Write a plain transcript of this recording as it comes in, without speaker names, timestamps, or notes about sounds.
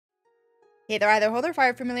Hey there, either holder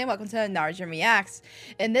fire familiar. Welcome to Narujen Reacts.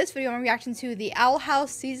 In this video, I'm reacting to the Owl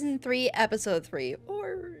House Season 3, Episode 3,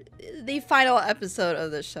 or the final episode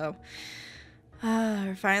of the show.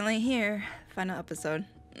 We're finally here. Final episode.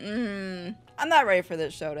 I'm not ready for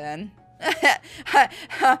this show to end.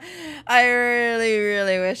 I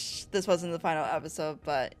really wish this wasn't the final episode,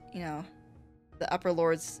 but, you know, the upper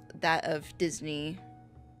lords, that of Disney,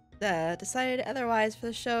 decided otherwise for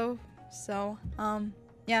the show. So,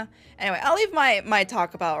 yeah. Anyway, I'll leave my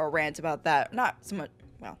talk about or rant about that. Not so much,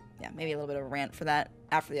 well, yeah, maybe a little bit of a rant for that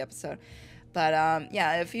after the episode. But,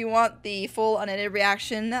 yeah, if you want the full unedited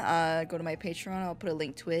reaction, go to my Patreon. I'll put a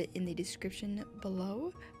link to it in the description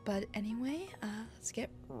below. But anyway, let's get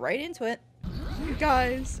right into it. You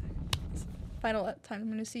guys. Final time I'm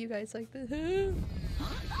going to see you guys like this.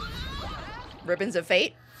 Ribbons of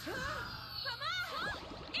Fate?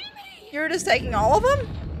 You're just taking all of them?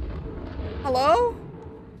 Hello?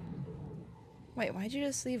 Wait, why'd you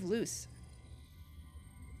just leave loose?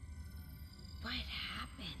 What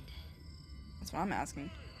happened? That's what I'm asking.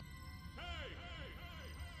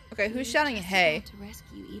 Okay, who's shouting hey? To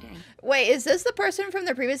rescue Eden. Wait, is this the person from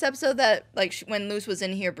the previous episode that, like, when Luce was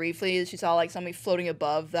in here briefly, she saw, like, somebody floating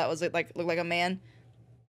above that was, like looked like a man?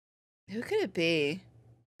 Who could it be?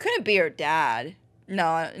 Couldn't be her dad.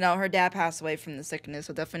 No, her dad passed away from the sickness,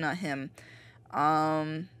 so definitely not him.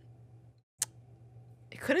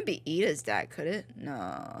 It couldn't be Ida's dad, could it?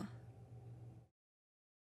 No.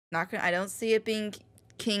 Not gonna. I don't see it being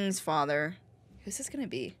King's father. Who's this gonna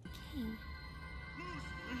be? King.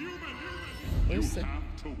 Who's You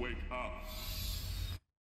have to wake up.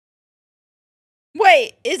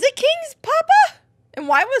 Wait, is it King's papa? And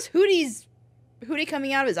why was Hootie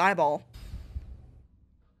coming out of his eyeball?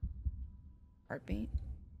 Heartbeat.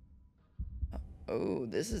 Oh,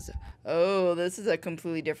 this is a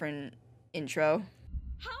completely different intro.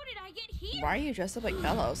 How did I get here? Why are you dressed up like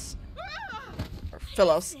Bellos? Or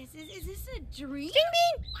Philos? Is this a dream? String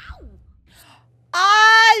bean! Wow.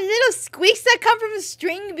 Ah, little squeaks that come from a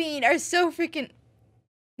string bean are so freaking...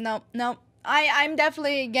 No. I'm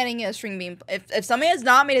definitely getting a string bean. If somebody has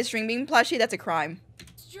not made a string bean plushie, that's a crime.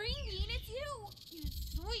 String bean, it's you! You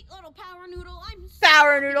sweet little power noodle. I'm so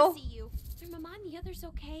Power happy noodle. to see you. Are Mama and the others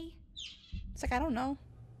okay? It's like, I don't know.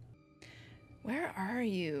 Where are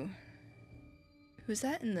you? Who's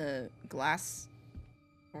that in the glass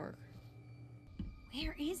org?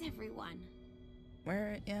 Where is everyone?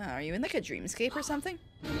 Where, yeah, are you in like a dreamscape or something?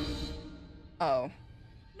 Oh.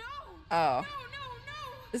 No! Oh. No!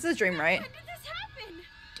 This is a dream, right? When did this happen?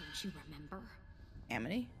 Don't you remember?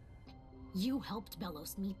 Amity? You helped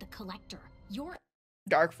Bellos meet the Collector. You're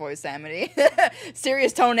Dark voice Amity.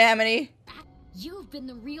 Serious tone Amity. back. You've been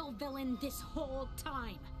the real villain this whole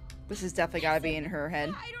time. This has definitely gotta be in her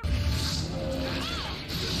head. I don't...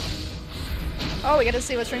 Oh, we get to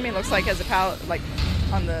see what string bean looks like as a palette, like,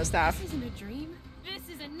 on the staff. This isn't a dream. This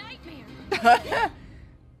is a nightmare.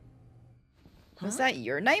 Was that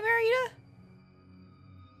your nightmare, Ida?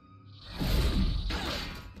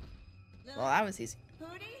 Well, that was easy.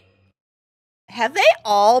 Have they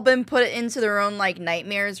all been put into their own, like,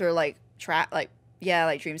 nightmares or, like, yeah,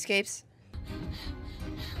 like, dreamscapes?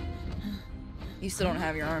 You still don't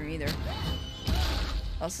have your arm either.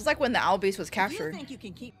 Oh, this is like when the owl beast was captured. You think you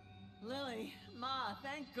can keep Lily, Ma,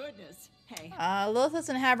 thank goodness. Hey. Lilith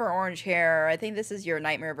doesn't have her orange hair. I think this is your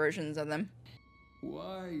nightmare versions of them.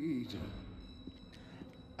 Why, Eden?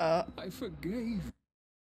 I forgave.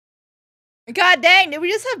 God dang, did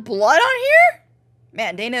we just have blood on here?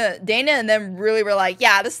 Man, Dana and them really were like,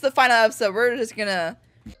 yeah, this is the final episode. We're just gonna...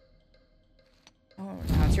 Oh,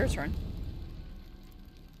 now it's your turn.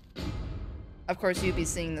 Of course, you'd be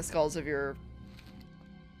seeing the skulls of your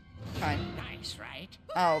kind. Nice, right?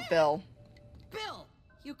 Oh, Bill. Bill,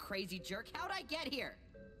 you crazy jerk. How'd I get here?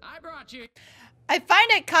 I brought you. I find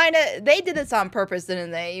it kind of... They did this on purpose,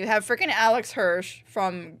 didn't they? You have freaking Alex Hirsch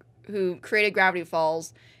who created Gravity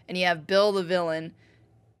Falls, and you have Bill the villain.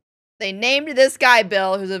 They named this guy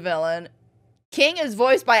Bill, who's a villain. King is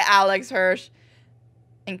voiced by Alex Hirsch.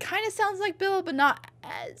 And kind of sounds like Bill, but not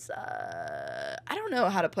as, I don't know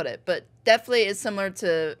how to put it, but definitely is similar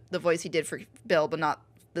to the voice he did for Bill, but not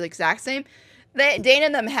the exact same. Dana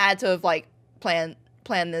and them had to have, like, planned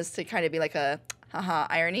this to kind of be like a, haha,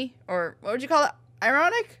 irony? Or, what would you call it?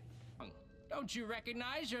 Ironic? Don't you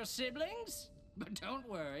recognize your siblings? But don't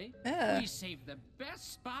worry, Yeah. we saved the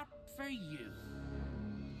best spot for you.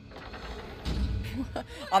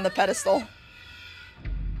 On the pedestal.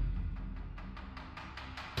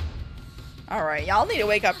 Alright, y'all need to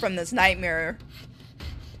wake up from this nightmare.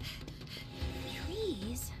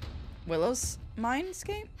 Trees? Willow's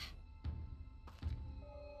mindscape?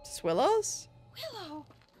 It's Willow's? Willow!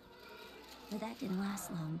 But that didn't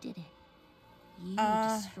last long, did it? You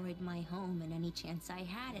destroyed my home and any chance I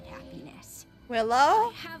had at happiness. Willow?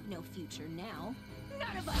 I have no future now.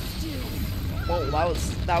 None of us do. Whoa,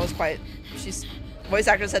 that was quite. She's voice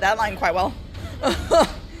actor said that line quite well.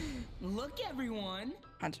 Look, everyone.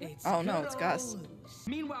 Oh no, it's Gus.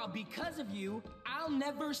 Meanwhile, because of you, I'll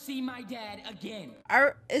never see my dad again.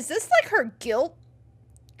 Is this like her guilt?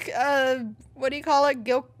 What do you call it?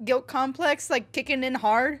 Guilt complex, like kicking in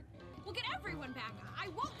hard. We'll get everyone back. I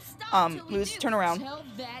won't stop till we Luce, do. turn around. Tell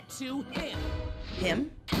that to him.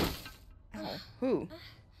 Him? Oh, who?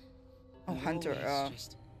 Oh, Hunter.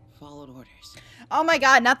 Just followed orders. Oh my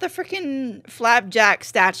God! Not the freaking flapjack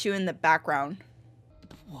statue in the background.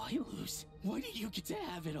 Why, Luce? Why do you get to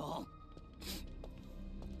have it all?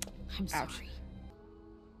 I'm Ouch. sorry.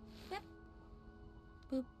 Yep.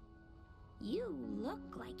 Boop. You look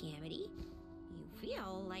like Amity. You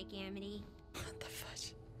feel like Amity. What the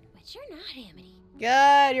fudge? But you're not Amity.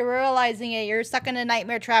 Good, you're realizing it. You're stuck in a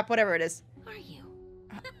nightmare trap, whatever it is. Are you?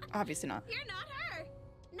 Obviously not. You're not her.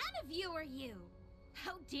 None of you are you.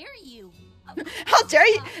 How dare you? How dare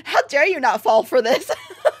you? How dare you not fall for this?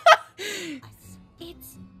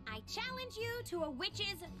 I challenge you to a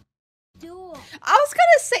witch's duel. I was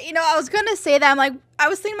gonna say, I was gonna say that. I'm like, I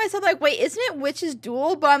was thinking to myself, like, wait, isn't it witch's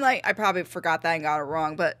duel? But I'm like, I probably forgot that and got it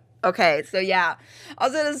wrong. But okay, so yeah, I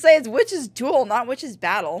was gonna say it's witch's duel, not witch's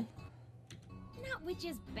battle. Not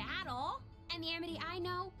witch's battle. And the Amity I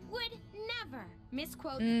know would never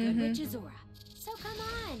misquote the good witch's aura. So come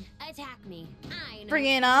on, attack me. I know. Bring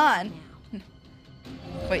it on. Now.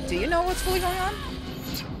 Wait, do you know what's really going on?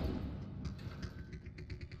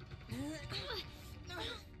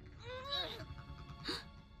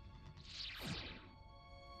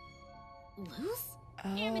 Luce?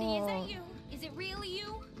 Amity, is that you? Is it really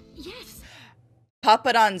you? Yes.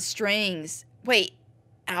 Puppet on strings. Wait,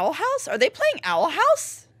 Owl House? Are they playing Owl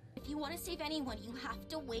House? If you want to save anyone, you have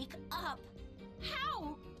to wake up.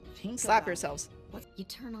 How? Slap yourselves. You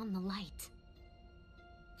turn on the light.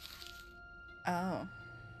 Oh.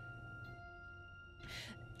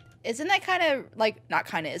 Isn't that kind of, like, not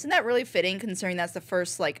kind of, isn't that really fitting considering that's the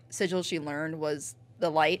first, like, sigil she learned was the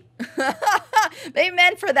light? They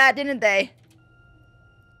meant for that, didn't they?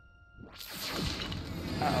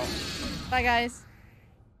 Uh-oh. Bye, guys.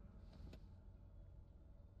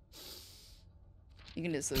 You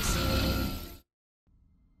can do this.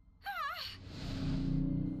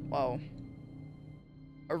 Whoa.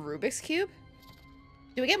 A Rubik's Cube?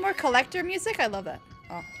 Do we get more collector music? I love that.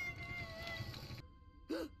 Oh.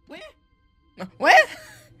 Where? What?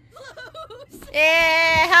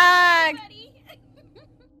 Yeah, hug!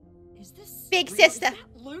 Is this Big real? sister. Is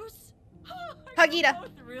that Luce? Hug Ida.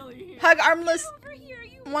 Both really here. Hug armless. Over here,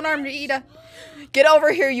 you One-armed Ida. Get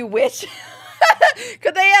over here, you witch.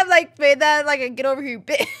 Could they have, like, made that, like, a get over here, you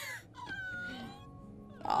bitch?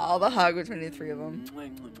 Oh, the hug between the three of them.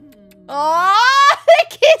 Oh, the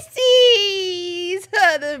kissies!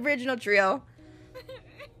 The original trio.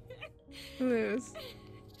 Who's?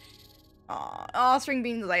 Oh, String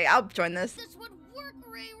Bean's like, I'll join this. This would work,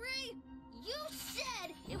 Ray Ray. You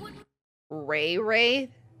said it would. Ray Ray?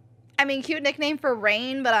 I mean, cute nickname for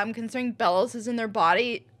Rain, but I'm considering Bellows is in their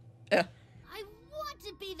body. Ugh. I want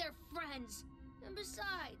to be their friends. And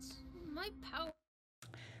besides, my power.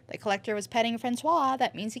 The collector was petting Francois.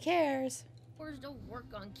 That means he cares. Powers don't work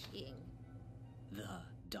on King. The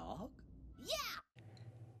dog? Yeah.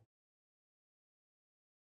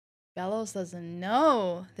 Bellows doesn't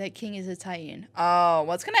know that King is a Titan. Oh,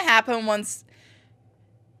 what's gonna happen once...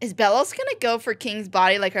 Is Bellows gonna go for King's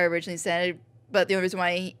body like I originally said, but the only reason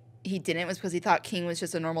why he didn't was because he thought King was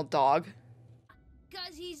just a normal dog?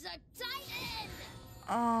 Cause he's a Titan.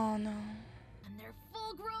 Oh, no. And they're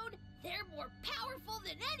full grown. They're more powerful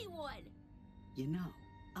than anyone. You know,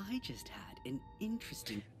 I just had an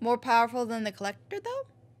interesting... More powerful than the collector, though?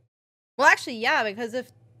 Well, actually, yeah, because if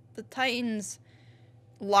the Titans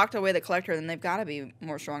locked away the collector, then they've got to be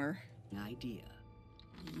more stronger. idea.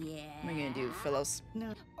 Yeah. What are you gonna do, Phyllis? No.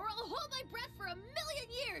 Or I'll hold my breath for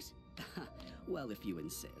 1,000,000 years. Well, if you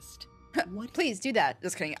insist. What? Please do that.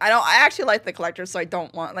 Just kidding. I actually like the collector, so I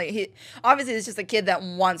don't want, like, he obviously is just a kid that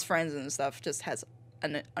wants friends and stuff, just has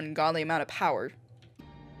an ungodly amount of power.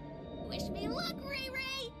 Wish me luck, Ray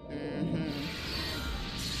Ray. Mm-hmm.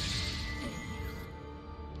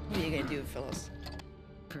 What are you gonna do, Phyllis?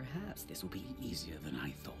 Perhaps this will be easier than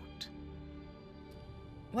I thought.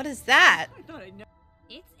 What is that? I thought I'd know.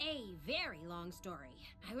 It's a very long story.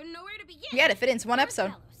 I wouldn't know where to begin. You gotta fit into one First,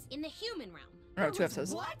 episode. Bellows, in the human realm. Or 2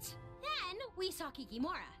 episodes. What? Then we saw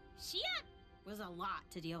Kikimora. She was a lot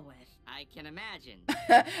to deal with. I can imagine.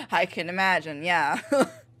 I can imagine, yeah.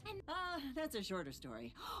 That's a shorter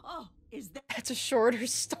story. Oh, is That's a shorter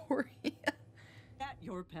story. that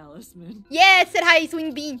your palisman? Yeah, it said hi,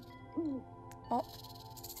 Swing Bean. Oh.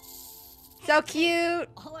 So cute.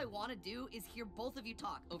 All I want to do is hear both of you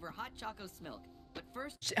talk over hot choco smilk. But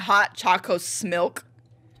first, Hot choco smilk.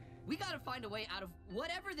 we gotta find a way out of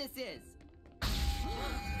whatever this is.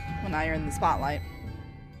 Well, now you're in the spotlight.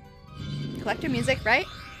 Collector music, right?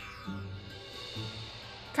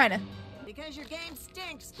 Kinda. Because your game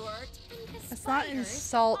stinks, Squirt. Let's not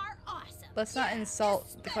insult. Are awesome. Let's not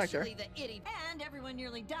insult the collector. Especially the itty. And everyone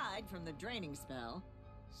nearly died from the draining spell.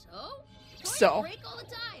 So? So. Break all the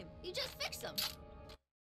time. You just fix them.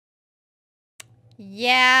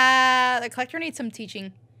 Yeah, the collector needs some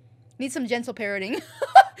teaching. Needs some gentle parroting.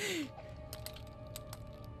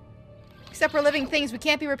 Except we're living things, we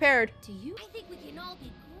can't be repaired. Do you? I think we can all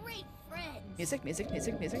be great friends. Music, music,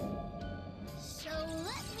 music, music. So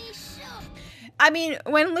let me show. I mean,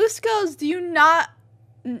 when Luce goes, do you not,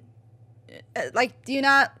 like, do you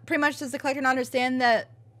not, pretty much does the collector not understand that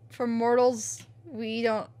for mortals, we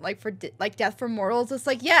don't, like, for, like, death for mortals? It's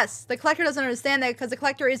like, yes, the collector doesn't understand that because the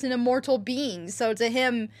collector is an immortal being. So to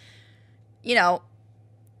him, you know,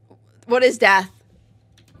 what is death?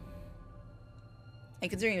 And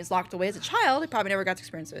considering he was locked away as a child, he probably never got to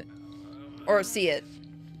experience it. Or see it.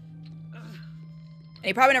 And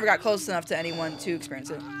he probably never got close enough to anyone to experience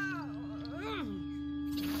it.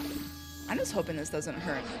 I'm just hoping this doesn't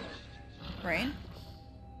hurt. Rain?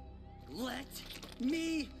 Let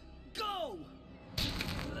me go!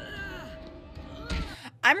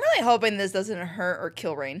 I'm really hoping this doesn't hurt or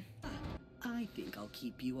kill Rain. I think I'll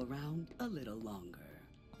keep you around a little longer.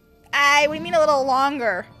 What do you mean a little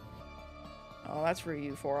longer? Oh, that's for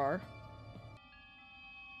you, 4R.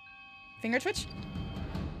 Finger twitch?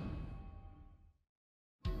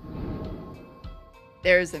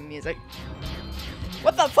 There's the music.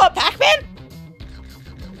 What the fuck, Pac-Man?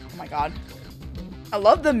 Oh my god. I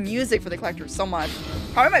love the music for the collector so much.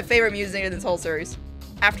 Probably my favorite music in this whole series.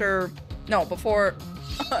 After, no, before,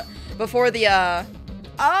 before the,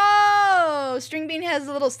 oh, String Bean has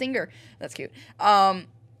a little stinger. That's cute.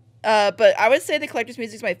 But I would say the collector's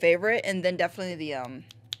music is my favorite, and then definitely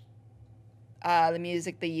the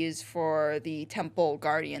music they use for the temple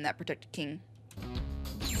guardian that protected King.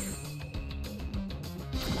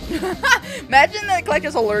 Imagine the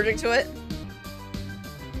collector's allergic to it.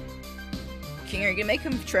 King, are you gonna make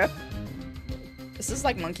him trip? This is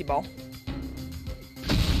like Monkey Ball.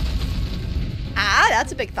 Ah,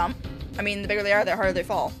 that's a big thump. I mean, the bigger they are, the harder they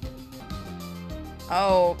fall.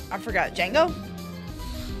 Oh, I forgot. Django?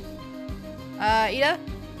 Ida?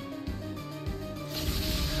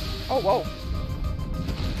 Oh, whoa.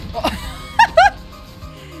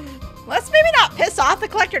 Let's maybe not piss off the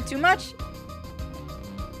collector too much.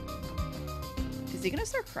 Is he gonna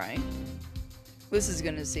start crying? This is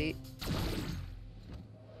gonna see.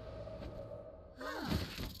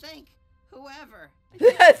 Thank whoever.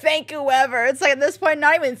 Thank whoever. It's like at this point,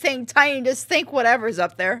 not even think tiny, just think whatever's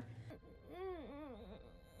up there.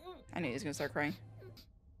 I knew he was gonna start crying.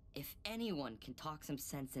 If anyone can talk some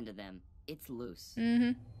sense into them, it's Luce.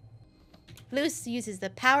 Mm-hmm. Luce uses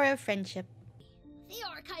the power of friendship. The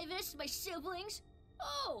archivist, my siblings.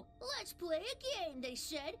 Oh, let's play a game, they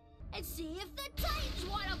said, and see if the Titans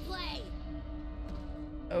want to play.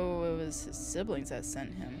 Oh, it was his siblings that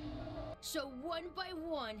sent him. So one by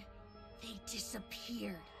one, they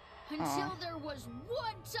disappeared until there was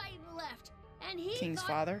one Titan left, and he King's thought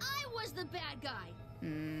father? I was the bad guy.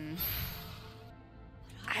 Hmm.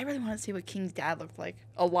 I really want to see what King's dad looked like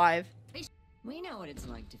alive. We know what it's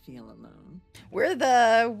like to feel alone. We're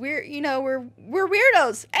we're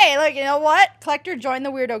weirdos. Hey, like, you know what? Collector, join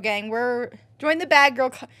the weirdo gang. Join the bad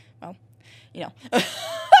girl. Well, you know,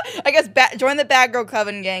 I guess join the bad girl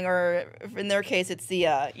coven gang, or in their case, it's the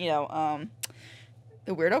the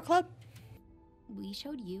weirdo club. We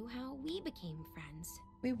showed you how we became friends.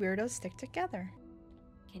 We weirdos stick together.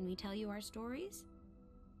 Can we tell you our stories?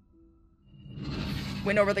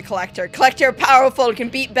 Win over the collector. Collector powerful, can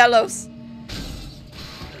beat Bellows.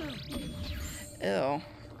 Ew.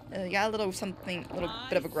 You got a little something, a little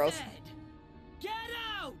bit of a growth. Get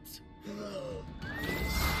out!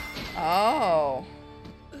 Oh.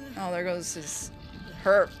 Oh, there goes his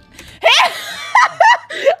herp. I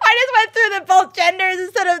just went through the both genders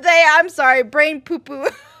instead of they. I'm sorry, brain poo poo.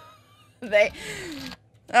 They.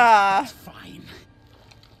 It's fine.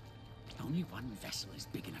 Only one vessel is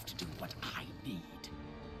big enough to do what I need.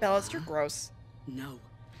 Bellows, you're gross. No.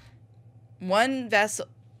 One vessel.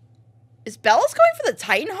 Is Bellows going for the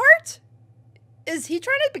Titan heart? Is he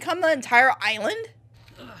trying to become the entire island?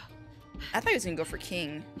 I thought he was gonna go for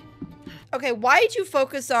king. Okay, why did you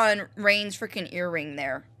focus on Rain's freaking earring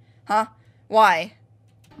there? Huh? Why?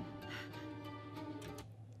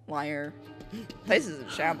 Liar. Place is in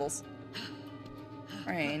shambles.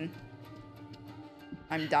 Rain.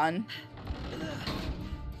 I'm done.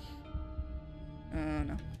 Oh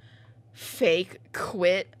no. Fake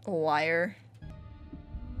quit liar.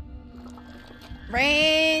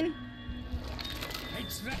 Rain!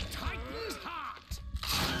 It's the Titan's heart!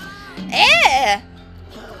 Eh!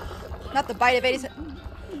 Not the bite of 80.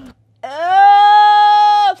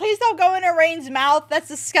 Oh! Please don't go into Rain's mouth. That's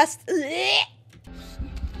disgusting.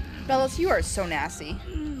 Bellos, you are so nasty.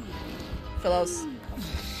 Philos.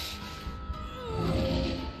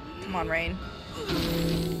 Come on, Rain.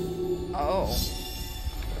 Oh.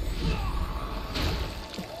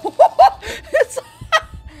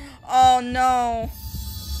 Oh no.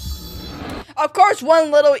 Of course one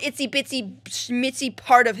little itsy bitsy schmitzy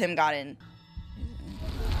part of him got in.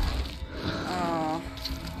 Oh.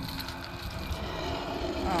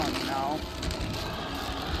 Oh no.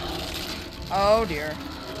 Oh dear.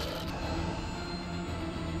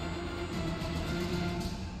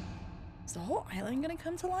 Is the whole island gonna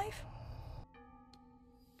come to life?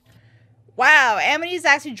 Wow, Amity's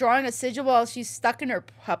actually drawing a sigil while she's stuck in her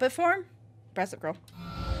puppet form? Impressive, girl.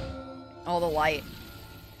 All the light.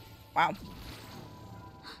 Wow.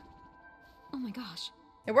 Oh my gosh.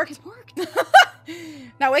 It worked. It worked.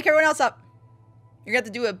 Now wake everyone else up. You're gonna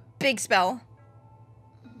have to do a big spell.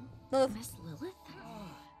 Lilith. Miss Lilith?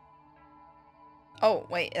 Oh,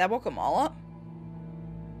 wait. That woke them all up?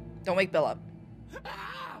 Don't wake Bill up.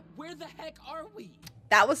 Ah, where the heck are we?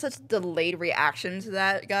 That was such a delayed reaction to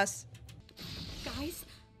that, Gus. Guys,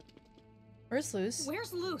 Where's Luz?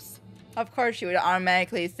 where's Luce? Of course you would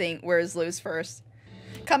automatically think, where's Luz first?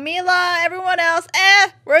 Camila, everyone else.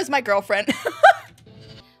 Where's my girlfriend?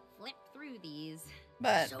 Flip through these.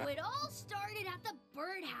 But So it all started at the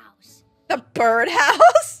birdhouse. the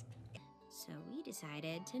birdhouse? So we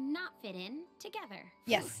decided to not fit in together.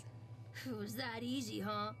 Yes. It was that easy,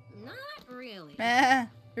 huh? Not really.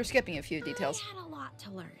 You're skipping a few details. I had a lot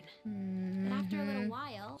to learn. But after a little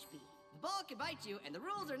while, The ball can bite you, and the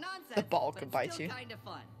rules are nonsense. The ball but can it's bite still you. Kind of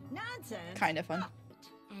fun. Nonsense. Kind of fun.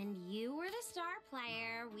 and you were the star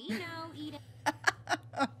player. We know, Eda.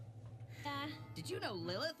 Did you know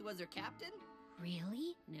Lilith was her captain?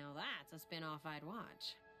 Really? Now that's a spin-off I'd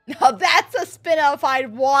watch. Now that's a spin-off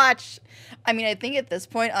I'd watch. I mean, I think at this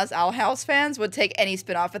point, us Owl House fans would take any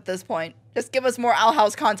spin-off at this point. Just give us more Owl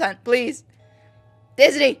House content, please.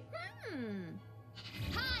 Disney.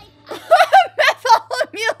 Hi.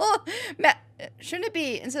 Matholomew. Shouldn't it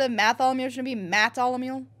be, instead of Matholomew, shouldn't it be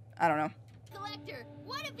Mattolomew? I don't know. Collector,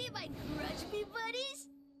 wanna be my crush me buddies?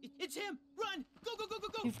 It's him! Run! Go, go, go, go,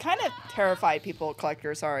 go! You've kind of terrified people,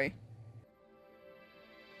 Collector, sorry.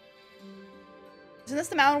 Isn't this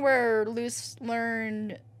the mountain where Luce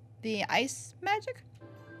learned the ice magic?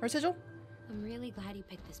 Or sigil? I'm really glad you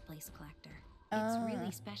picked this place, Collector. It's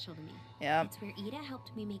really special to me. Yeah. It's where Eda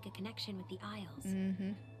helped me make a connection with the Isles.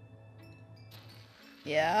 Mm-hmm.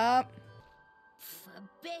 Yep. A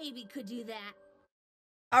baby could do that.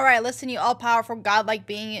 Alright, listen, you all-powerful, godlike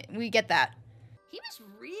being. We get that. He must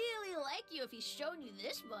really like you if he's shown you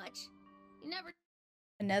this much. You never...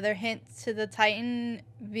 Another hint to the Titan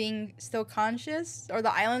being still conscious? Or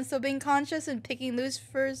the island still being conscious and picking Luce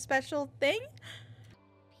for a special thing?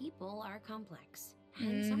 People are complex.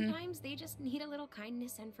 And sometimes they just need a little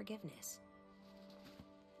kindness and forgiveness.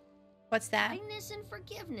 What's that? Kindness and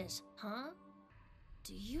forgiveness, huh?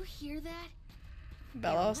 Do you hear that?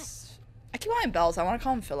 Bellos. I keep calling him Bellos. I want to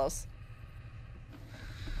call him Philos.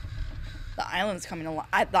 The island's coming to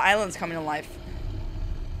life. The island's coming to life.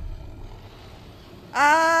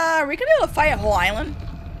 Are we gonna be able to fight a whole island?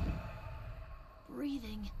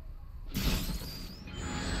 Breathing.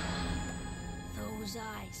 Those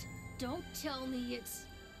eyes. Don't tell me it's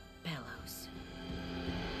Bellows.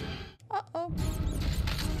 Uh-oh.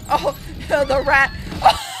 Oh, the rat.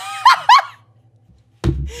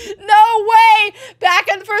 No way! Back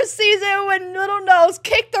in the first season when Little Nose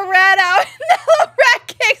kicked the rat out, and now the rat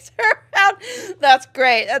kicks her out. That's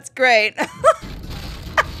great. That's great.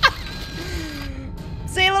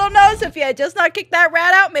 See, Little Nose, if you had just not kicked that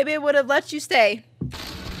rat out, maybe it would have let you stay.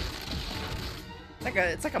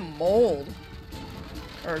 It's like a mold.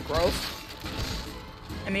 Or a growth.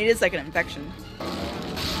 I mean, it is like an infection.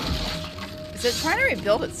 Is it trying to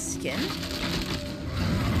rebuild its skin?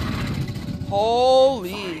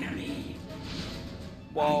 Holy. Finally.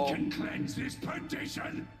 Whoa. I can cleanse this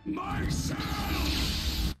perdition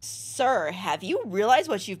myself. sir, have you realized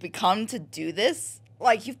what you've become to do this?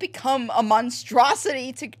 Like, you've become a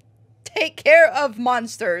monstrosity to take care of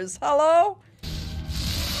monsters. Hello?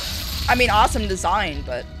 I mean, awesome design,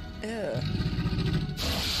 but ew.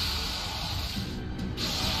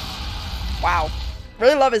 Wow.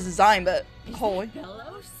 Really love his design, but holy.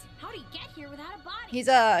 Bellows? How'd he get here without a body? He's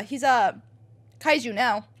a kaiju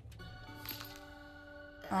now.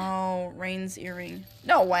 Oh, Rain's earring.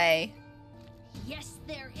 No way. Yes,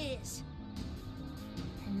 there is.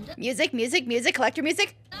 Music, music, music, collector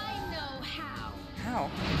music. I know how. How?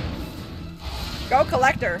 Go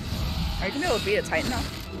collector. Are you gonna be able to beat a Titan now?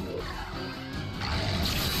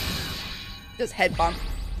 Just head bump.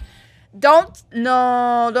 Don't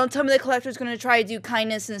tell me the collector's gonna try to do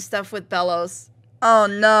kindness and stuff with Bellows. Oh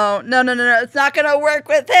no, no, it's not gonna work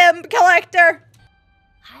with him, collector.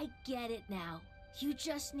 I get it now. You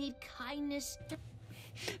just need kindness.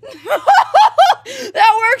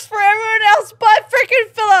 That works for everyone else but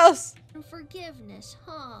freaking Phyllis. And forgiveness,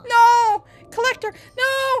 huh? No, collector,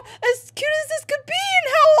 no. As cute as this could be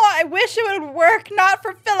in hell, I wish it would work, not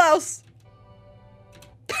for Phyllis.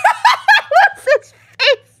 That's his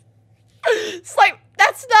face. It's like,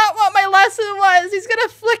 that's not what my lesson was. He's gonna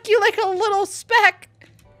flick you like a little speck.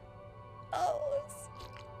 Oh.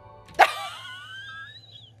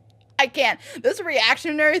 I can't. This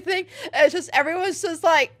reactionary thing, it's just, everyone's just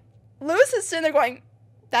like, Lewis is sitting there going,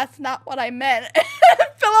 that's not what I meant.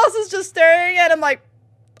 Phyllis is just staring at him like,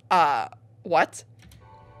 what?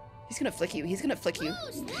 He's gonna flick you. He's gonna flick you.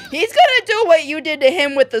 He's gonna do what you did to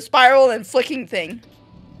him with the spiral and flicking thing.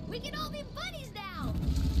 We can all be buddies now.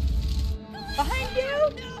 Behind you?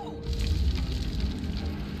 No.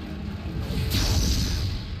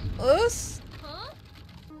 Lewis? Huh?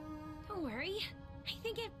 Don't worry. I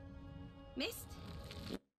think it missed.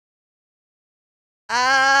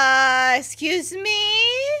 Excuse me?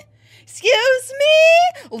 Excuse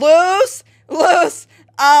me? Loose,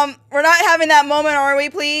 we're not having that moment, are we?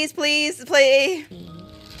 Please, please, play.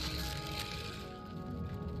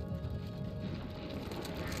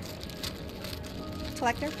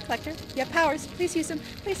 Collector, you have powers. Please use them.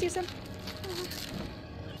 Please use them.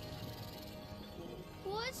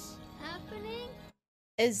 What's happening?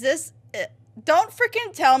 Is this... don't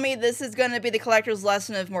freaking tell me this is going to be the collector's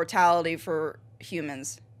lesson of mortality for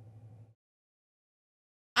humans.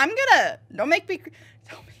 I'm gonna... Don't make me cry.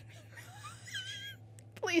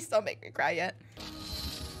 Please don't make me cry yet.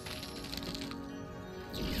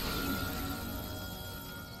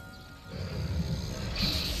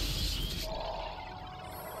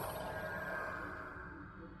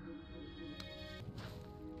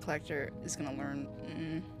 Collector is gonna learn.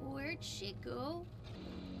 Where'd she go?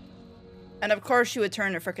 And of course she would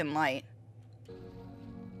turn to frickin' light.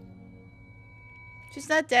 She's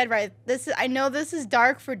not dead, right? I know this is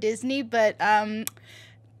dark for Disney, but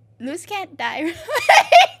Luz can't die, right?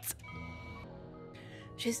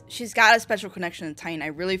 She's got a special connection to Titan. I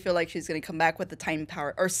really feel like she's gonna come back with the Titan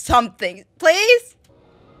power or something. Please?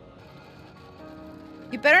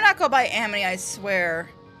 You better not go by Amity, I swear.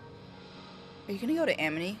 Are you gonna go to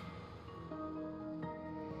Amity?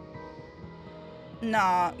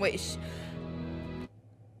 Nah, wait.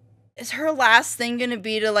 Is her last thing gonna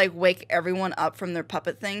be to, like, wake everyone up from their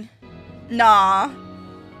puppet thing? Nah.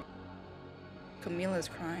 Camila's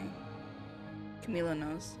crying. Camila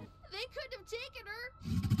knows. They couldn't have taken her.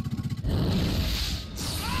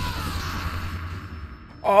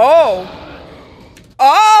 Oh!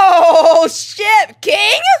 Oh, shit!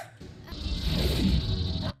 King?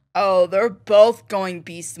 Oh, they're both going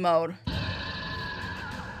beast mode.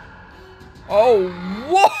 Oh,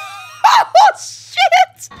 whoa!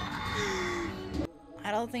 Shit!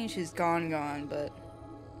 I don't think she's gone, but...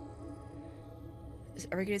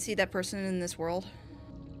 Are we gonna see that person in this world?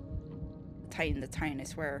 The Titan, I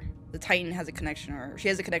swear. The Titan has a connection, or she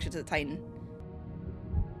has a connection to the Titan.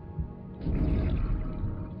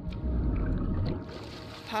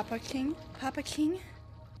 Papa King? Papa King?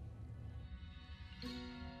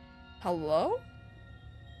 Hello?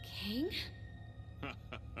 King?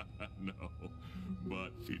 No,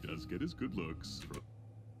 but he does get his good looks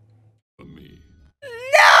from me.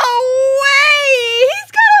 No way!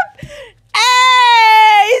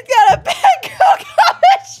 He's got a Bangkok on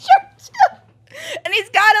his shirt too. And he's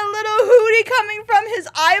got a little hootie coming from his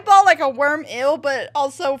eyeball like a worm ill, but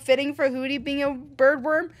also fitting for Hootie being a bird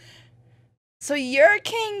worm. So you're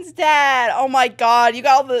King's dad. Oh my god, you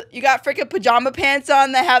got freaking pajama pants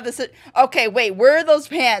on that have this. Okay, wait, where are those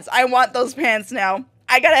pants? I want those pants now.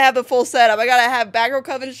 I gotta have the full setup. I gotta have Batgirl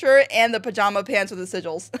Coven shirt and the pajama pants with the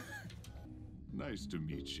sigils. Nice to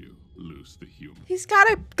meet you, Luce the human. He's got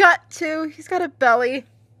a gut too. He's got a belly.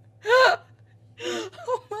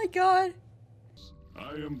 Oh my god.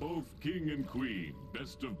 I am both king and queen,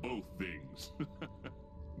 best of both things.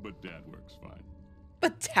 But Dad works fine.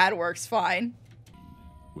 But Dad works fine.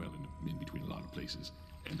 Well, in between a lot of places,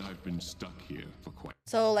 and I've been stuck here for quite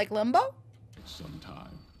So, like limbo? some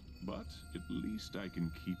time. But at least I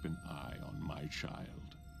can keep an eye on my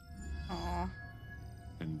child Aw.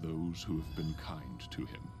 and those who have been kind to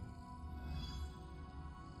him.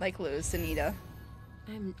 Like Luz, Anita,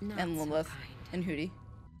 I'm not and so Lilith, kind. and Hootie.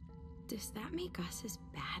 Does that make us as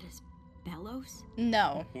bad as Bellows?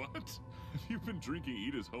 No. What? You've been drinking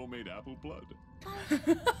Edith's homemade apple blood?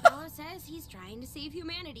 Bellows says he's trying to save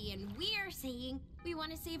humanity, and we're saying we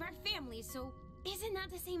want to save our families, so isn't that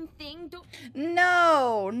the same thing?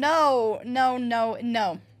 No.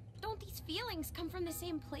 Don't these feelings come from the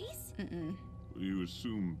same place? Mm-mm. You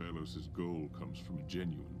assume Belos's goal comes from a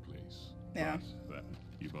genuine place. Yeah. But that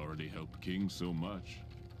you've already helped King so much.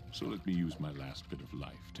 So let me use my last bit of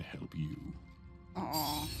life to help you.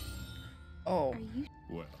 Aw. Oh. Are you?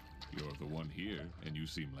 Well, you're the one here, and you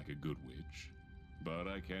seem like a good witch. But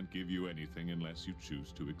I can't give you anything unless you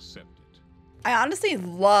choose to accept it. I honestly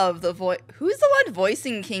love the voice. Who's the one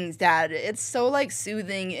voicing King's dad? It's so like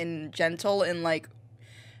soothing and gentle and like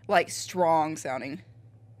strong sounding.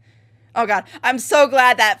 Oh god, I'm so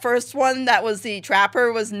glad that first one that was the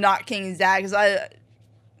trapper was not King's dad because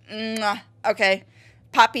okay,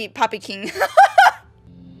 Poppy King.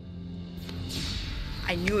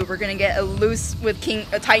 I knew we were gonna get a loose with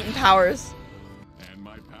Titan powers. And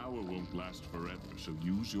my power won't last forever, so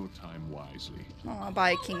use your time wisely. Aw,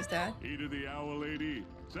 bye King's dad. Eda the Owl Lady,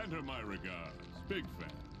 send her my regards. Big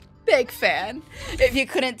fan. Big fan. If you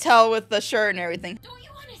couldn't tell with the shirt and everything. Don't you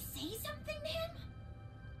want to say something to him?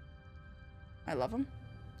 I love him.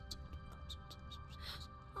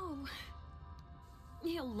 Oh,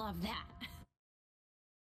 he'll love that.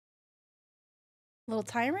 Little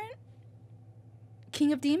tyrant?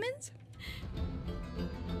 King of demons?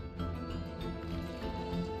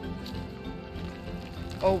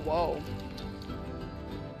 Oh, whoa.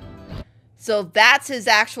 So that's his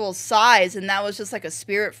actual size, and that was just like a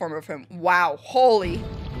spirit form of him. Wow, holy.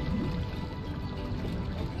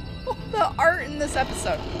 Oh, the art in this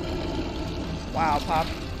episode. Wow, Pop.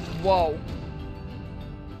 Whoa.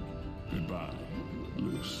 Goodbye,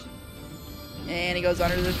 Luce. And he goes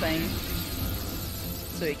under the thing.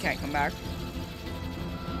 So he can't come back.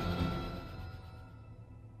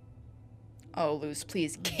 Oh, Luce,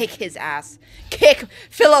 please kick his ass. Kick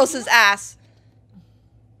Philos's ass.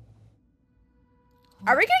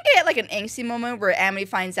 Are we gonna get like an angsty moment where Amity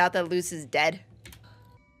finds out that Luce is dead?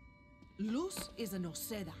 Luz is an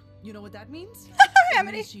Oseda. You know what that means?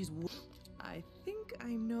 Amity. I think I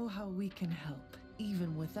know how we can help,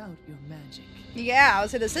 even without your magic. Yeah, I would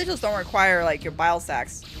say the sigils don't require like your bile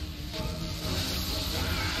sacs.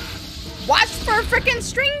 Watch for a freaking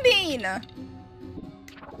string bean!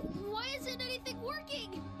 Why isn't anything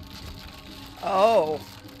working? Oh.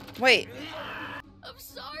 Wait. I'm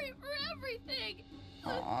sorry for everything.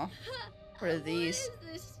 Aw. What are these? What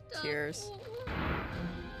is this stuff? Tears.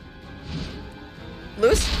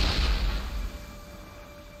 Loose?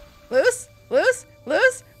 Loose? Loose?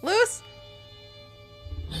 Loose? Loose?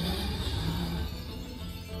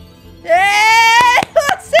 Yay!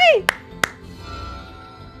 Let's see!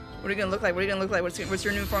 What are you gonna look like? What are you gonna look like? What's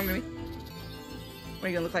your new form gonna be? What are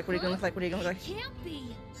you gonna look like? What are you gonna look like? What are you gonna look like? Can't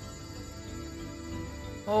be.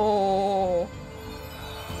 Oh.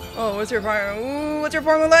 Oh, what's your form? Ooh, what's your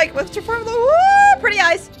form look like? What's your form look? Ooh, pretty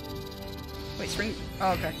eyes. Wait, string.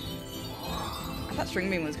 Oh, okay. I thought string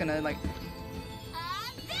beam was gonna like.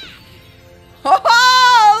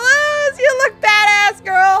 Oh, Luz, you look badass,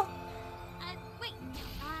 girl. Wait.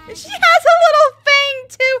 She has a little fang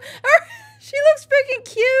too. She looks freaking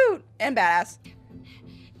cute and badass.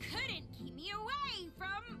 Couldn't keep me away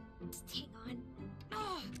from. Hang on.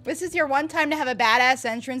 Oh. This is your one time to have a badass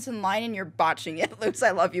entrance in line, and you're botching it, Luz.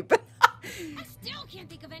 I love you, but. I still can't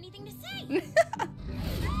think of anything to say.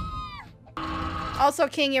 Also,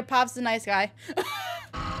 King, your pop's a nice guy.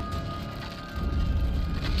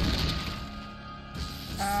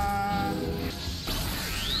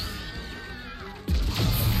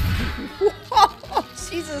 Whoa,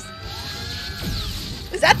 Jesus.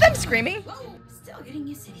 Is that them screaming? Whoa, still getting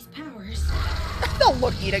used to these powers. The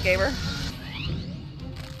look Ida gave her.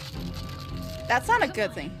 That's not a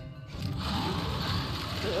good thing.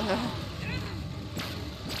 Ugh.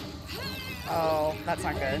 Oh, that's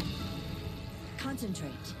not good.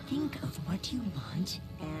 Concentrate. Think of what you want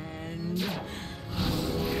and...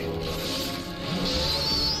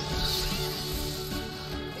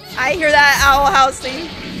 I hear that owl house thing.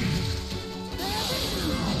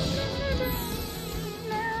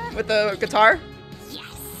 With the guitar? Yes.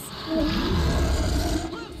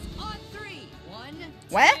 On 3. 1,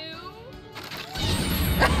 What? 2.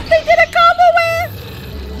 They did a combo win!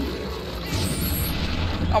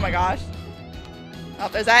 Oh my gosh. Oh,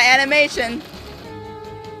 there's that animation.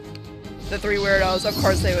 The 3 weirdos, of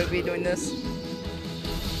course they would be doing this.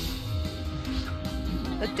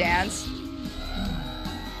 The dance.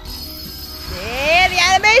 Yeah, the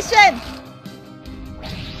animation!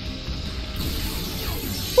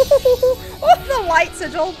 Oh, the light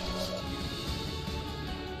sigil.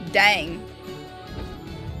 Dang.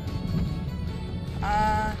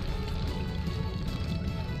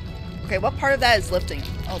 Okay, what part of that is lifting?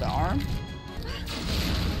 Oh, the arm?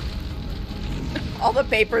 All the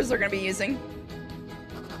papers they're gonna be using.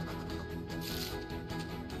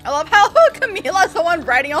 I love how Camila's the one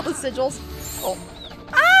writing all the sigils. Oh.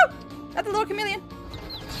 Ah! That's a little chameleon.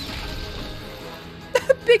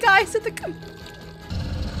 Big eyes at the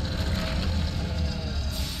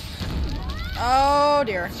Oh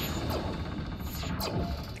dear.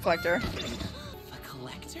 The collector. A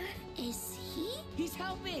collector? Is he? He's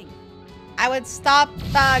helping. I would stop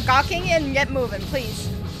gawking and get moving, please.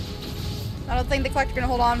 I don't think the collector's gonna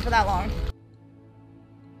hold on for that long.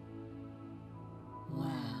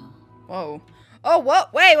 Wow. Whoa. Oh, whoa.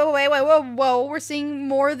 Wait, whoa. We're seeing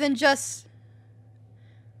more than just...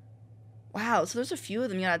 Wow, so there's a few of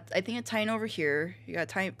them. You got, I think, a Titan over here. You got a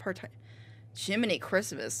Titan per Titan. Jiminy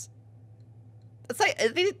Christmas. It's like, I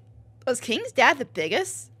think, was King's dad the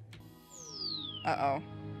biggest? Uh-oh.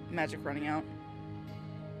 Magic running out.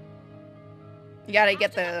 You gotta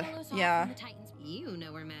get the, yeah, You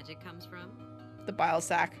know where magic comes from. the bile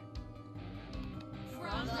sac.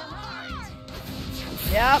 From the heart.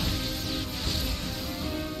 Yep.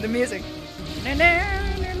 The music.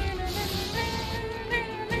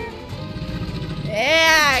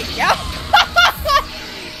 Yeah, yo.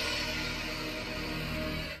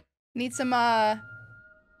 Need some,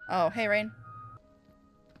 oh, hey, Rain.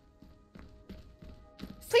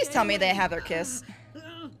 Please tell me they have their kiss.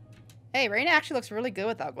 Hey, Rain actually looks really good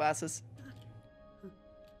without glasses.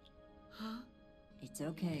 It's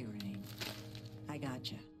okay, Rain. I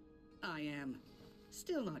gotcha. I am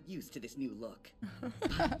still not used to this new look.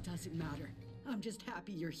 But it doesn't matter. I'm just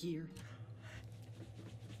happy you're here.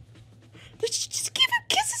 Did she just give him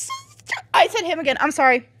kisses? I said him again. I'm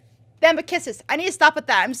sorry. Them but kisses. I need to stop with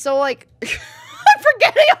that. I'm so like I'm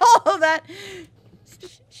forgetting all of that.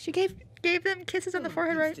 She gave them kisses on the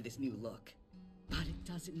forehead, right? To this new look. But it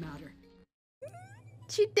doesn't matter.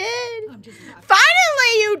 She did. I'm just happy.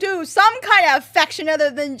 Finally, you do some kind of affection other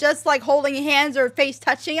than just like holding hands or face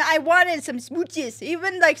touching. I wanted some smooches.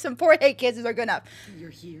 Even like some forehead kisses are good enough. You're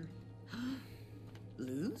here.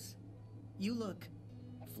 Luz? You look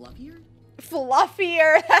fluffier?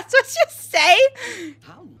 Fluffier. That's what you say.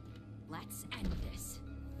 How? Let's end this.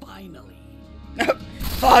 Finally.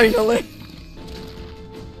 Finally.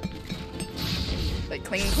 Like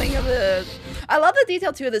cling of the. I love the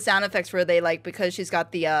detail too of the sound effects where they like, because she's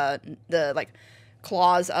got the like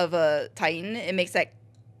claws of a Titan. It makes that,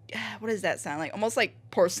 what does that sound like? Almost like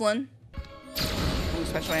porcelain. Ooh,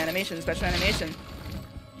 special animation, special animation.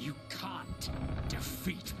 You can't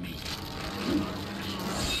defeat me.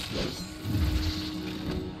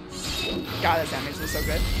 God, this animation is so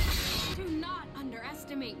good. Do not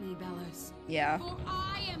underestimate me, Bellos. Yeah. For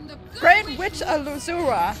I am the Great Witch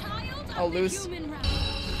ARogueMaiasaura. child Oh, of the loose. human realm.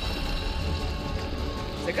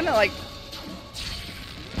 They're gonna like.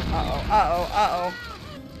 Uh-oh.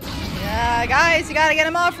 Yeah, guys, you gotta get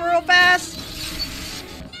him off real fast.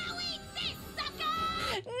 Now eat this,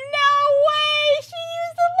 sucker! No way! She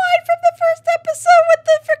used the line from the first episode with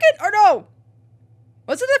the freaking. Or no!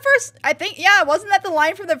 Was it the first? I think, yeah, wasn't that the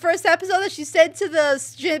line from the first episode that she said to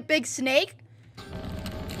the big snake?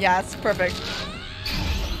 Yeah, it's perfect.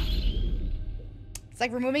 It's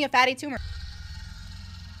like removing a fatty tumor.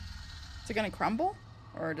 Is it gonna crumble?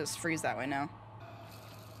 Or just freeze that way now?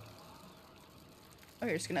 Oh,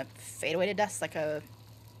 you're just gonna fade away to dust like a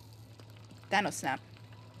Thanos snap.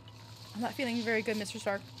 I'm not feeling very good, Mr.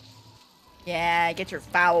 Stark. Yeah, get your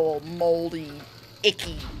foul, moldy,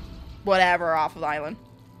 icky, whatever off of the island.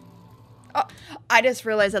 Oh, I just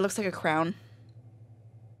realized that looks like a crown.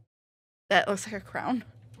 That looks like a crown.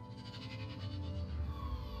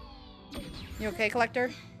 You okay,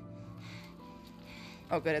 Collector?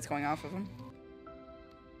 Oh, good, it's going off of him.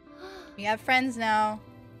 We have friends now.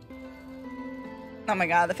 Oh my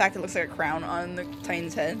god, the fact it looks like a crown on the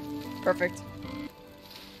Titan's head. Perfect.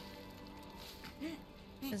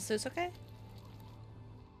 Is this okay?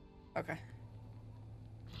 Okay.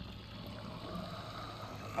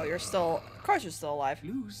 Oh, you're still... Of course you're still alive.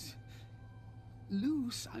 Luz,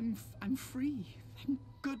 loose. I'm free. Thank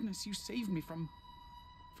goodness you saved me from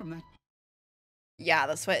that. Yeah,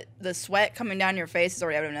 the sweat coming down your face is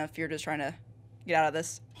already evident enough if you're just trying to get out of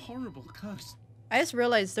this. Horrible curse. I just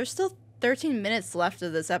realized there's still 13 minutes left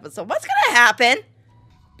of this episode. What's gonna happen?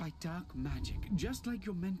 By dark magic, just like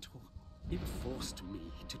your mentor. It forced me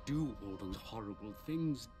to do all those horrible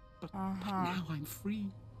things. But now I'm free.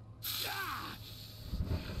 Ah!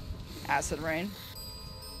 Acid rain.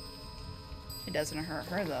 It doesn't hurt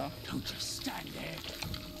her though. Don't just stand there.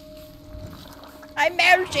 I'm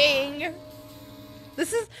melting.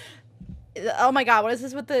 This is. Oh my god, what is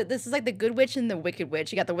this with the. This is like the good witch and the wicked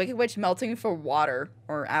witch. You got the wicked witch melting for water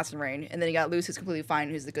or acid rain, and then you got Luce who's completely fine,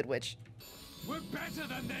 who's the good witch. We're better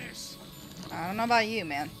than this. I don't know about you,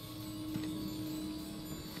 man.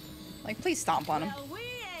 Like, please stomp on him. Well, we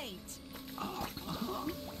ain't.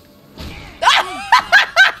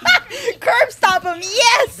 Curb stomp him,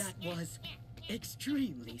 yes! That was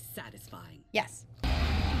extremely satisfying. Yes.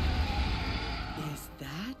 Is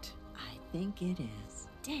that? I think it is.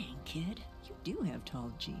 Dang, kid. You do have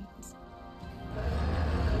tall jeans.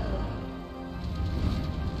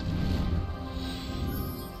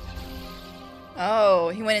 Oh,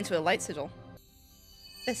 he went into a light sigil.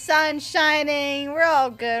 The sun's shining. We're all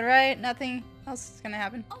good, right? Nothing else is gonna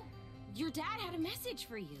happen. Oh, your dad had a message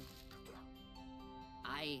for you.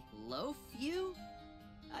 I loaf you?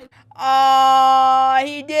 Oh,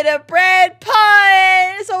 he did a bread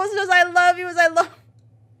pun. So it was I love you as I love.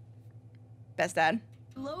 Best dad.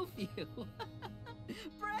 Loaf you.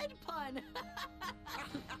 Bread pun.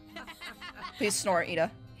 Please snort,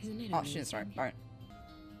 Ida. Isn't it Oh, she didn't snort. All right.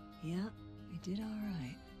 Yeah, we did all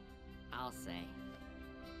right. I'll say.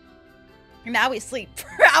 Now we sleep for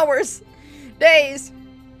hours, days.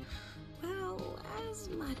 Well, as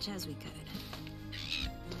much as we could.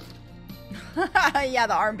 Yeah,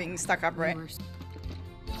 the arm being stuck up, right? We were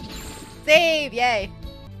Save, yay.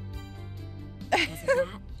 Because of that,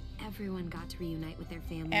 everyone got to reunite with their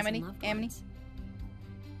families Amity, and loved Amity. ones.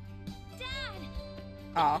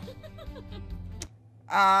 Dad!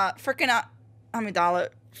 Aw. Frickin' Amidala,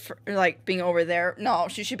 for, like, being over there. No,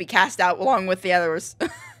 she should be cast out along with the others.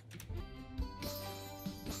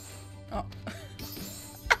 Oh.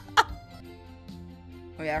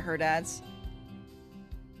 Oh yeah, her dad's.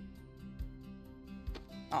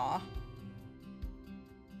 Aw.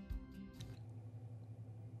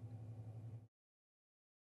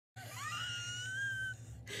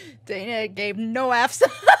 Dana gave no F's.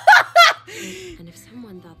 And if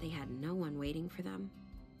someone thought they had no one waiting for them,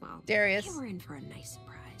 well, Darius. they were in for a nice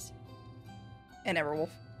surprise. And Everwolf.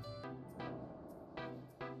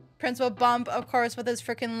 Principal Bump, of course, with his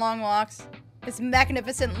freaking long locks. His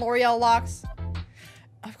magnificent L'Oreal locks.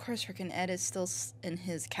 Of course, freaking Ed is still in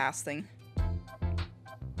his casting. Oh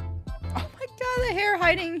my god, the hair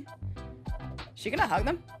hiding. She gonna hug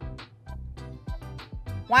them?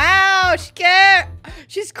 Wow,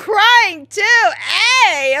 she's crying too.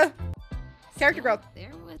 Hey! Character growth.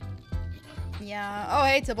 There was, Yeah. Oh,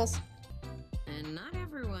 hey, Tibbles. and not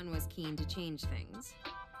everyone was keen to change things.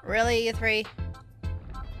 Really, you three?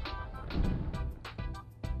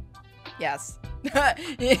 Yes.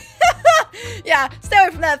 Yeah, stay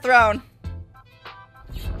away from that throne.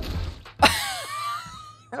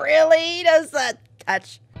 Really? Does that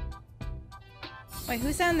touch? Wait,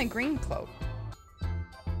 who's that in the green cloak?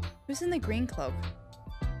 Who's in the green cloak?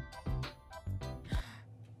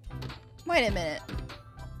 Wait a minute.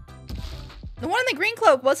 The one in the green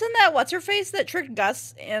cloak, wasn't that what's-her-face that tricked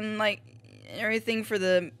Gus and, like, everything for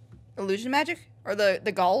the illusion magic? Or the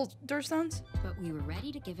Galder stones? But we were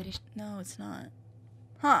ready to give it a No, it's not.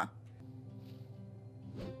 Huh.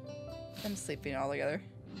 I'm sleeping all together.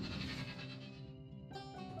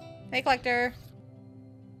 Hey, Collector.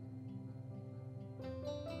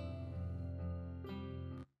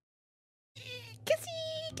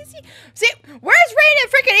 Kissy, kissy. See, where's Rain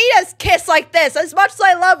and freaking Ida's kiss like this? As much as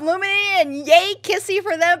I love Lumini and yay kissy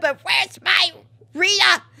for them, but where's my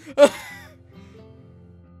Rita?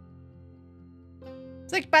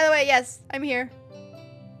 It's like, by the way, yes, I'm here.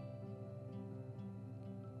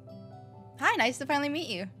 Hi, nice to finally meet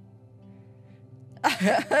you.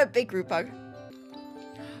 Big group hug.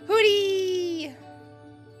 Hootie!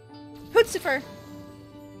 Hootsifer!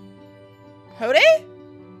 Hootie?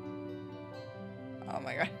 Oh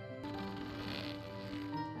my god.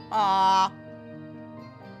 Aww.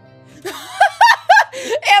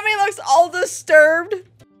 Amity looks all disturbed.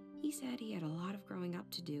 He said he had a lot of growing up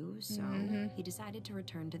to do, so he decided to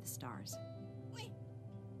return to the stars.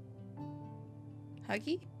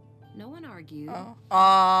 Huggy? No one argued. Oh.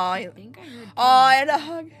 I think I heard. Oh, and a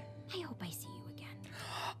hug. I hope I see you again.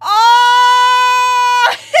 Oh!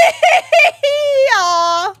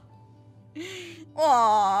 Aww.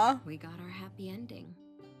 Aww. We got our happy ending.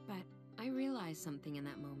 But I realized something in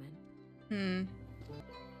that moment.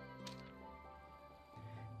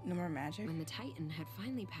 No more magic? When the Titan had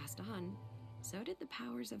finally passed on, so did the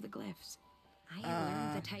powers of the glyphs. I had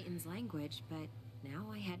learned the Titan's language, but now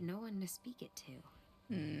I had no one to speak it to.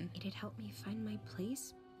 It had helped me find my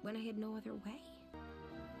place when I had no other way.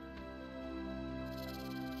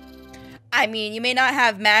 I mean, you may not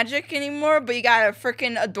have magic anymore, but you got a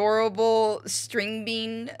freaking adorable string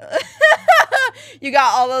bean. You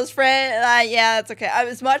got all those friends. Yeah, that's okay.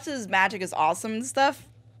 As much as magic is awesome and stuff,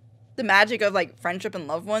 the magic of like friendship and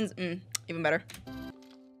loved ones, even better.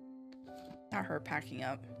 Not her packing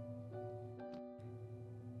up.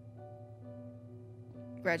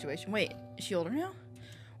 Graduation. Wait, is she older now?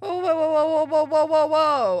 Whoa, whoa, whoa, whoa, whoa, whoa, whoa,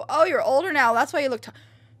 whoa. Oh, you're older now. That's why you look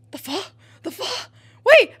the fuck?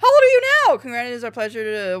 Wait, how old are you now? Congrats, it is our pleasure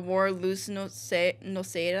to award Luz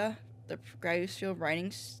Noseda the graduate writing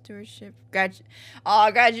stewardship.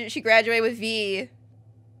 She graduated with V.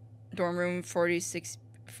 Dorm room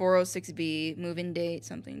 406B. Move-in date,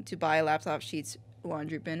 something. To buy laptop, sheets,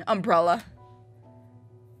 laundry bin, umbrella.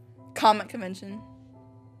 Comic convention.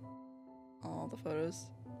 All the photos.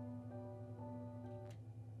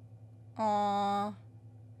 Aww.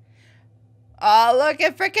 Oh, look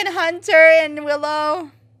at frickin' Hunter and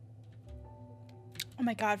Willow. Oh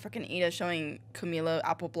my god, frickin' Ida showing Camilo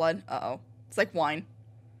apple blood. Uh-oh. It's like wine.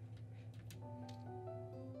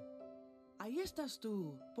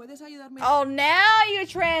 Oh, now you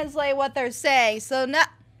translate what they're saying. So now,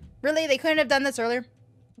 really, they couldn't have done this earlier.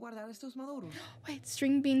 Wait,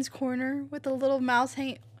 String Bean's corner with the little mouse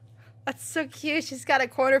hanging. That's so cute. She's got a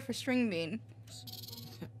corner for String Bean.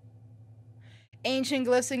 Ancient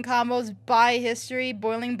glyphs and combos, by history,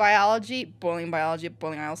 boiling biology, boiling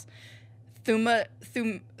isles.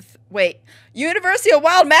 Wait. University of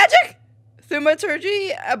Wild Magic?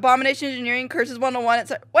 Thaumaturgy, Abomination Engineering, Curses 101,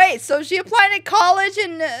 etc. Wait, so she applied at college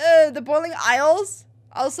in the Boiling Isles?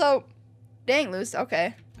 Also, dang, Luce,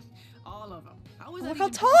 okay. All of them. Look how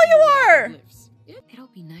tall you are! It'll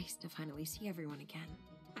be nice to finally see everyone again,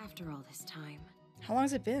 after all this time. How long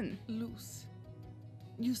has it been? Luce,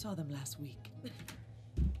 you saw them last week.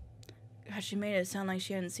 God, she made it sound like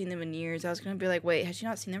she hadn't seen them in years. I was gonna be like, wait, has she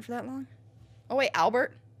not seen them for that long? Oh, wait,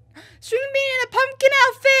 Albert? String Bean in a pumpkin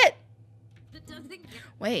outfit!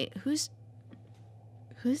 Wait, who's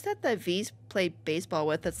that V's played baseball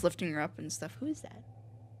with that's lifting her up and stuff? Who is that?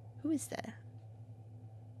 Who is that?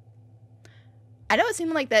 I know it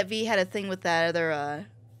seemed like that V had a thing with that other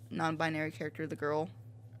non-binary character, the girl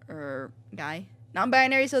or guy.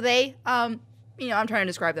 Non-binary, so they, you know, I'm trying to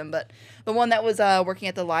describe them, but the one that was working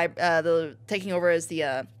at the taking over as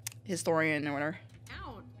the historian or whatever.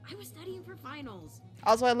 Out! I was studying for finals.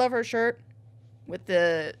 Also, I love her shirt with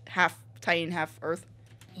the half Titan, half Earth.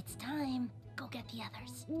 It's time. Go get the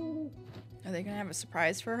others. Are they gonna have a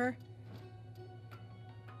surprise for her?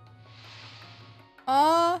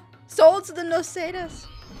 Aw, sold to the Nocedas.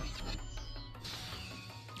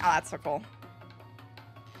 Oh, that's so cool.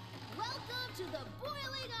 Welcome to the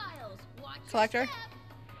Boiling Isles. Watch Collector.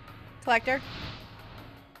 Collector.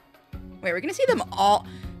 Wait, we're gonna see them all.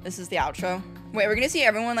 This is the outro. Wait, we're gonna see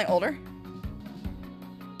everyone like older.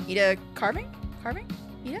 Ida carving? Carving?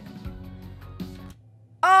 Ida?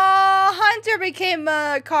 Oh, Hunter became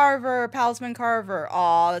a carver, Palisman carver.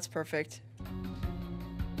 Oh, that's perfect.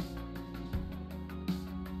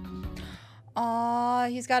 Oh,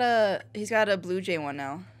 he's got a Blue Jay one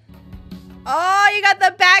now. Oh, you got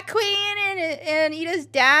the Bat Queen and Ida's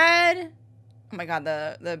dad. Oh my god,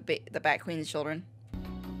 the Bat Queen's children.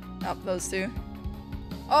 Oh, those two.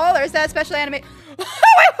 Oh, there's that special anime. Wait,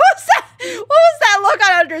 what was that? What was that look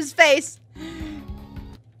on Hunter's face?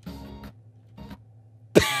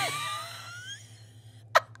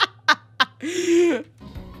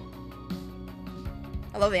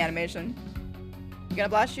 I love the animation. You gonna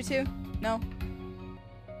blast you too? No?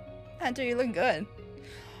 Hunter, you look good.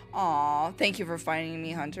 Aw, thank you for finding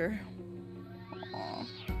me, Hunter. Aw.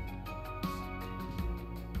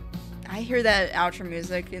 I hear that outro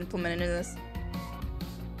music implemented in this.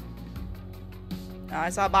 I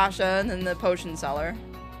saw Basha and then the potion seller.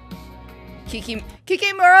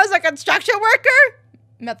 Kikimura's a construction worker?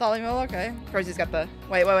 Methylamil, okay. Of course he's got the...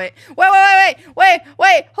 Wait.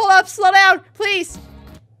 Hold up, slow down, please.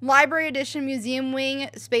 Library edition, museum wing,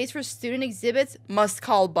 space for student exhibits, must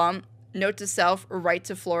call bump, note to self, right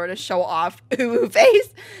to Florida, show off, ooh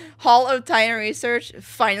face, Hall of Titan Research,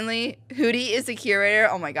 finally, Hootie is the curator,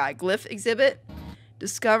 oh my god, glyph exhibit,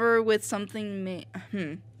 discover with something,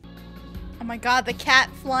 oh my god, the cat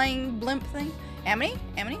flying blimp thing, Amity?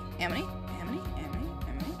 Amity? Amity? Amity? Amity?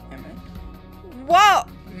 Amity? Amity? Whoa!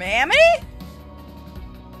 Amity?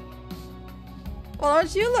 Well,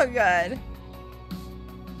 don't you look good?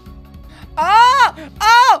 Oh!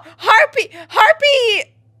 Oh! Harpy!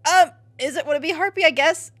 Harpy! Would it be Harpy, I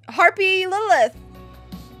guess? Harpy Lilith.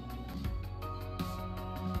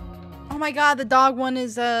 Oh my god, the dog one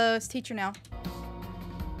is his teacher now.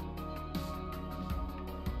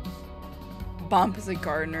 Bump is a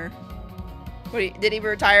gardener. What, did he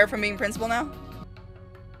retire from being principal now?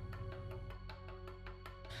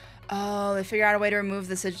 Oh, they figured out a way to remove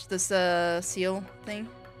this seal thing.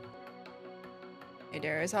 Hey,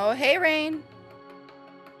 Darius. Oh, hey, Rain.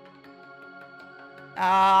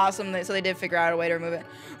 Awesome. So they did figure out a way to remove it.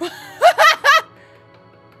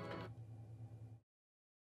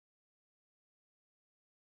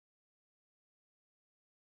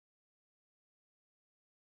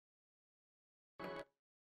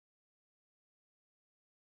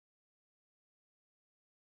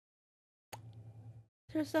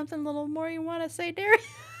 There's something a little more you want to say, Darius?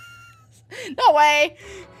 No way.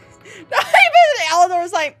 No, even Eleanor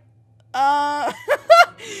was like, Oh,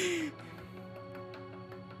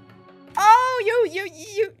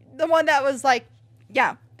 you, the one that was like,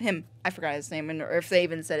 yeah, him. I forgot his name, or if they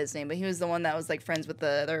even said his name, but he was the one that was like friends with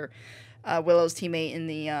the other Willow's teammate in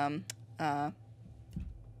the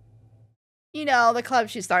you know, the club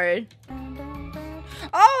she started.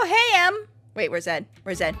 Oh, hey, Em. Wait, where's Ed?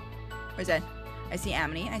 Where's Ed? Where's Ed? I see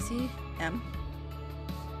Amity. I see Em.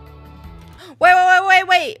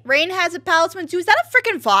 Wait. Rain has a talisman too. Is that a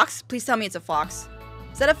freaking fox? Please tell me it's a fox.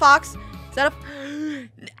 Is that a fox? Is that a...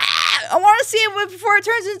 I want to see it before it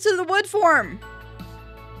turns into the wood form.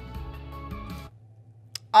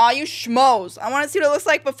 Aw, you schmoes. I want to see what it looks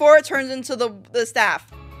like before it turns into the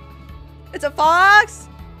staff. It's a fox?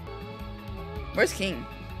 Where's King,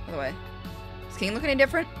 by the way? Does King look any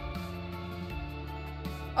different?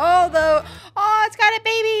 Oh, oh, it's got a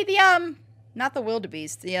baby. Not the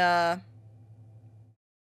wildebeest. It's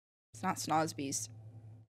not Snozbeast.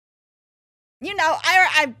 You know,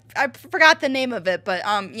 I forgot the name of it, but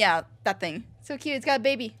yeah, that thing. So cute. It's got a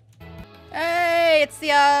baby. Hey, it's the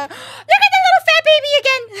look at the little fat baby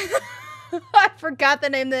again. I forgot the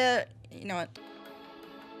name. You know what?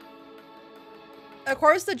 Of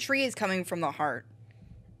course, the tree is coming from the heart.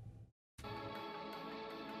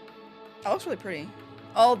 Oh, looks really pretty.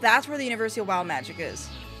 Oh, that's where the University of Wild Magic is.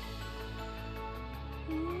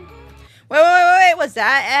 Wait. Was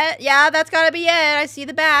that Ed? Yeah, that's gotta be Ed. I see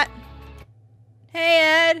the bat.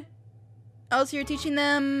 Hey, Ed. Oh, so you're teaching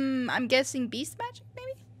them, I'm guessing, beast magic,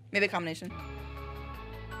 maybe? Maybe a combination.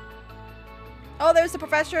 Oh, there's the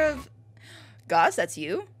professor of... Gus, that's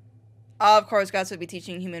you? Oh, of course, Gus would be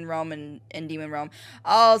teaching human realm and demon realm.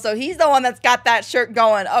 Oh, so he's the one that's got that shirt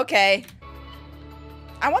going. Okay.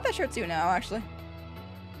 I want that shirt too now, actually.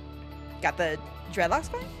 Got the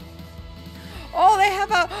dreadlocks going? Oh, they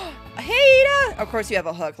have a... Hey, Ada! Of course you have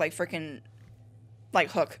a hook, like freaking...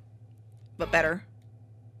 Like Hook. But better.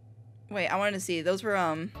 Wait, I wanted to see. Those were,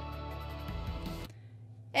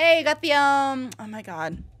 Hey, you got the, Oh my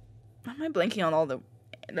god. Why am I blanking on all the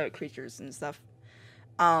creatures and stuff?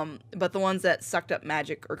 But the ones that sucked up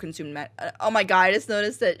magic or consumed magic. Oh my god, I just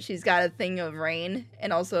noticed that she's got a thing of Rain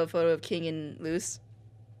and also a photo of King and Luce.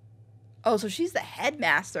 Oh, so she's the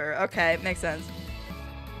headmaster. Okay, makes sense.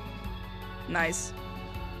 Nice.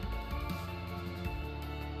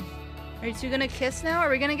 Are you two gonna kiss now? Are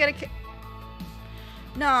we gonna get a kiss?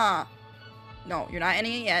 Nah. No, you're not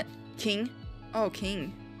ending it yet. King. Oh,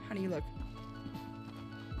 King. How do you look?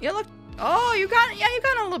 You look... Oh, you got... Yeah, you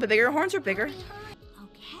got a little bit bigger. Your horns are bigger.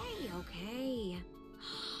 Okay.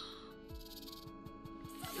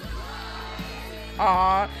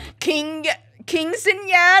 Aw. King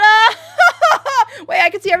Zenyatta! Wait, I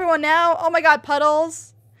can see everyone now. Oh my god,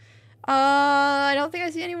 Puddles. I don't think I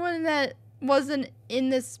see anyone that wasn't in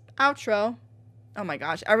this outro. Oh my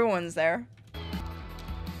gosh, everyone's there.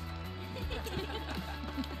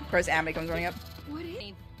 Of course, Amity comes running up. What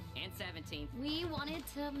is... And 17th. We wanted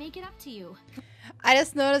to make it up to you. I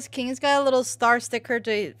just noticed King's got a little star sticker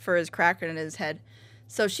for his cracker in his head.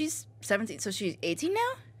 So she's 17. So she's 18 now?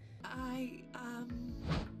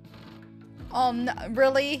 No,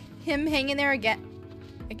 really? Him hanging there again?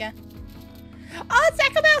 Oh, it's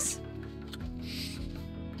Echo Mouse!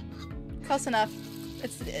 Close enough.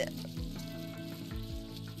 It's... Not in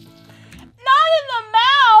the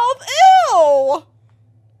mouth! Ew!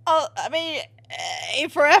 Oh, I mean, A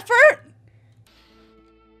for effort?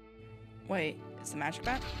 Wait, is the magic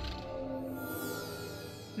back?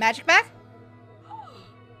 Magic back?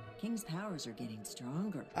 King's powers are getting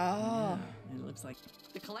stronger. Oh. Yeah, it looks like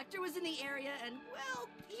The collector was in the area and, well,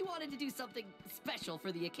 he wanted to do something special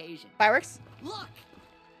for the occasion. Fireworks? Look!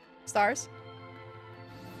 Stars?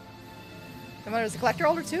 And what, is the collector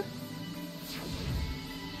older too?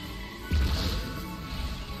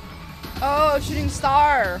 Oh, shooting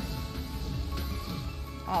star.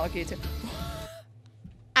 Oh, look at you too.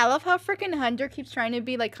 I love how freaking Hunter keeps trying to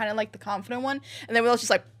be like kind of like the confident one, and then Will's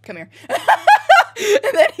just like, come here. And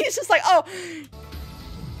then he's just like, oh.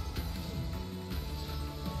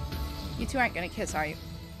 You two aren't gonna kiss, are you?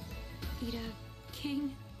 Ida,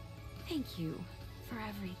 King, thank you for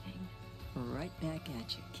everything. right back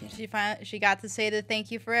at you, kid. She got to say the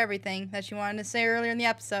thank you for everything that she wanted to say earlier in the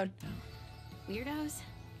episode. Weirdos?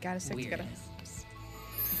 Gotta stick together. Weirdos.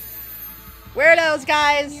 Weirdos,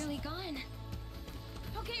 guys! Nearly gone.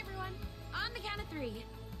 Okay, everyone. On the count of 3.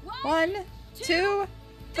 1, 2,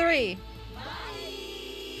 3. Bye.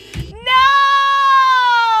 No!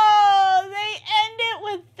 They end it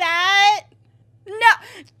with that? No!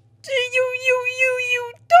 Don't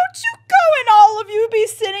you go and all of you be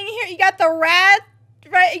sitting here. You got the rat,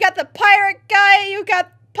 right? You got the pirate guy, you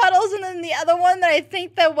got Puddles, and then the other one that I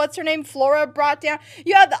think that, what's her name, Flora brought down.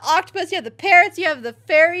 You have the octopus, you have the parrots, you have the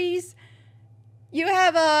fairies. You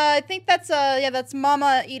have, I think that's, yeah, that's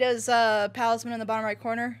Mama Ida's, palisman in the bottom right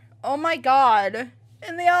corner. Oh my god.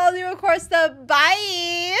 And they all do, of course, the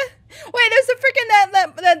bye. Wait, there's a freaking,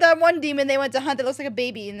 that one demon they went to hunt that looks like a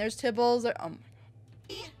baby, and there's Tibbles. Oh my.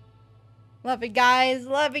 Love it, guys.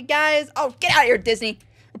 Love it, guys. Oh, get out of here, Disney.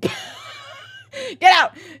 Get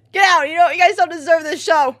out. Get out. You know, you guys don't deserve this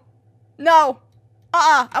show. No.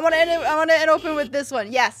 I want to end open with this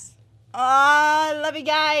one. Yes. Love you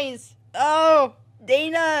guys. Oh,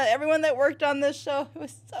 Dana, everyone that worked on this show, it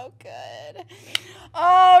was so good.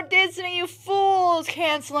 Oh, Disney, you fools,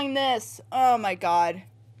 canceling this. Oh my god.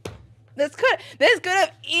 This could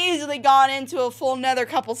have easily gone into a full another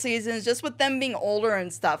couple seasons just with them being older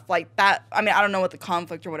and stuff like that. I mean, I don't know what the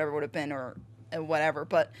conflict or whatever would have been or whatever,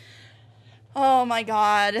 but oh my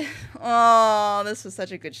god. Oh, this was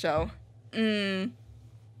such a good show. Oh,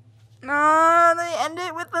 they end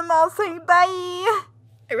it with them all saying bye.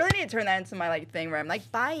 I really need to turn that into my like thing where I'm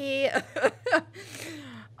like, bye.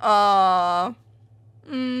 I'm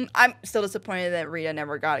still disappointed that Rita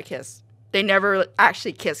never got a kiss. They never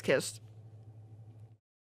actually kissed.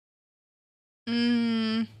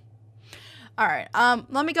 Alright,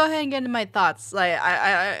 let me go ahead and get into my thoughts. Like,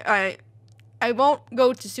 I won't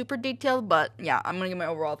go to super detailed, but yeah, I'm gonna give my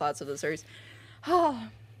overall thoughts of the series. Oh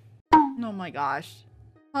my gosh.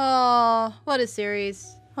 Oh, what a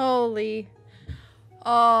series. Holy.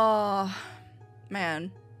 Oh,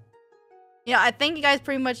 man. Yeah, I think you guys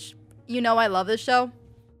pretty much, you know I love this show.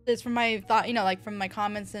 It's from my thought, you know, like from my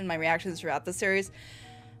comments and my reactions throughout the series.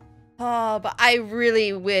 Oh, but I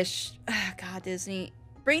really wish, God, Disney,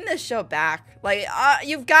 bring this show back. Like,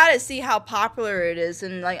 you've got to see how popular it is.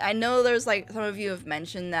 And, like, I know there's, like, some of you have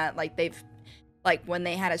mentioned that, like, they've, like, when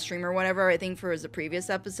they had a stream or whatever, I think for the previous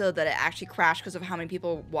episode, that it actually crashed because of how many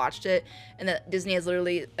people watched it. And that Disney has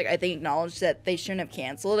literally, like, I think acknowledged that they shouldn't have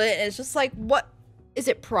canceled it. And it's just like, what? Is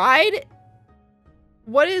it pride?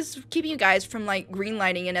 What is keeping you guys from, like,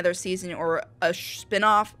 greenlighting another season or a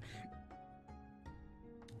spin-off?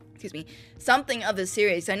 Excuse me. Something of the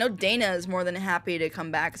series. I know Dana is more than happy to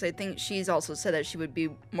come back, because I think she's also said that she would be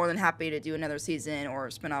more than happy to do another season or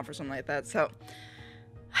a spin-off or something like that. So,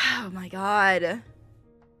 oh my god. And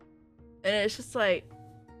it's just like,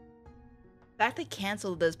 the fact they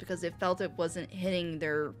canceled this because they felt it wasn't hitting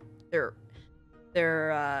their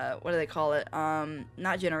what do they call it?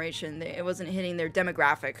 Not generation. It wasn't hitting their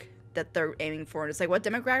demographic that they're aiming for. And it's like, what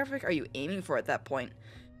demographic are you aiming for at that point?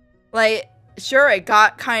 Like, sure, it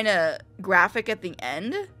got kind of graphic at the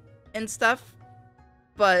end and stuff,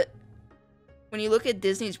 but when you look at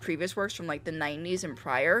Disney's previous works from like the 90s and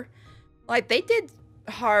prior, like they did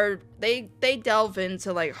hard, they delve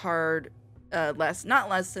into like hard, not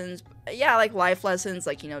lessons, yeah, like life lessons,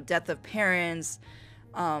 like, you know, death of parents,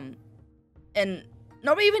 and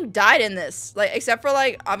nobody even died in this, like, except for,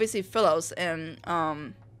 like, obviously Philos, and,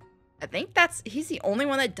 I think he's the only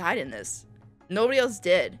one that died in this. Nobody else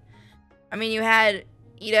did. I mean, you had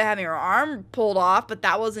Ida having her arm pulled off, but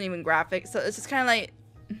that wasn't even graphic, so it's just kind of like,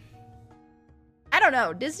 I don't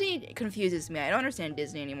know, Disney confuses me. I don't understand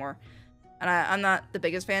Disney anymore, and I'm not the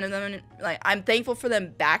biggest fan of them, and, like, I'm thankful for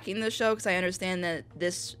them backing the show, because I understand that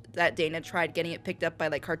Dana tried getting it picked up by,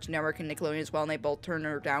 like, Cartoon Network and Nickelodeon as well, and they both turned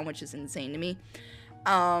her down, which is insane to me.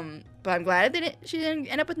 But I'm glad she didn't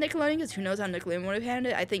end up with Nickelodeon, because who knows how Nickelodeon would have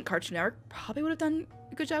handled it. I think Cartoon Network probably would have done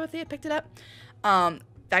a good job if they had picked it up.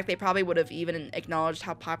 fact, they probably would have even acknowledged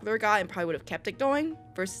how popular it got and probably would have kept it going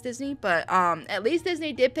versus Disney. But at least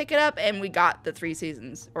Disney did pick it up, and we got the 3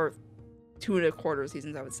 seasons, or 2 1/4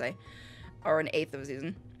 seasons, I would say, or 1/8 of a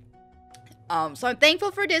season. So I'm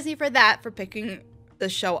thankful for Disney for that, for picking the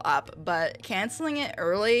show up, but canceling it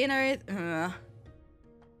early and everything.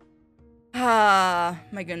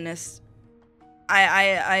 My goodness.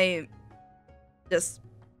 I just,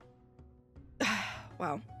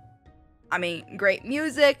 wow. I mean, great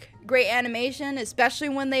music, great animation, especially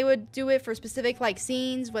when they would do it for specific, like,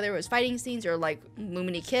 scenes, whether it was fighting scenes or, like,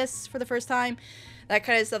 Lumini Kiss for the first time. That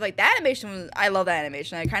kind of stuff. Like, the animation was, I love that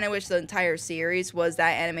animation. I kind of wish the entire series was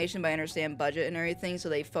that animation, but I understand budget and everything, so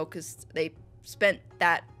they spent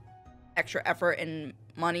that extra effort and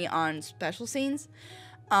money on special scenes.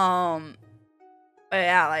 But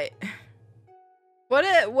yeah, like, what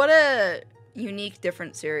a unique,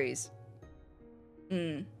 different series.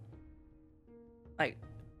 Like,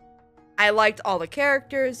 I liked all the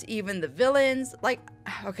characters, even the villains. Like,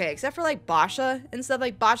 okay, except for, like, Basha and stuff.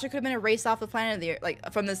 Like, Basha could have been erased off the planet of the Earth.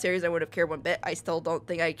 Like, from the series, I would have cared one bit. I still don't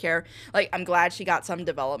think I care. Like, I'm glad she got some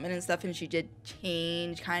development and stuff, and she did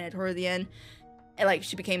change kind of toward the end. And, like,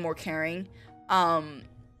 she became more caring.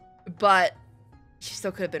 But she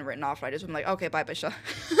still could have been written off. I just was like, okay, bye, Basha.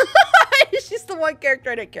 She's the one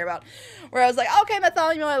character I didn't care about. Where I was like, okay,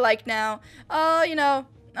 Bartholomew I like now. You know,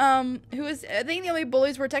 who is, I think the only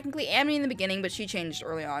bullies were technically Amity in the beginning, but she changed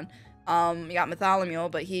early on. You got Bartholomew,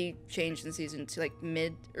 but he changed in season 2, like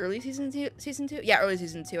early season 2? Yeah, early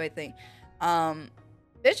season 2, I think.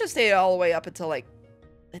 It just stayed all the way up until, like,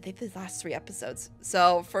 I think the last 3 episodes.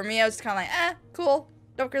 So for me, I was kind of like, cool.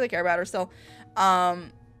 Don't really care about her still.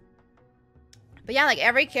 But yeah, like,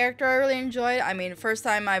 every character I really enjoyed. I mean, first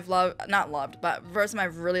time I've first time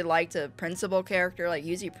I've really liked a principal character. Like,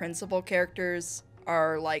 usually principal characters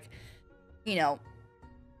are, like, you know,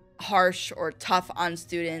 harsh or tough on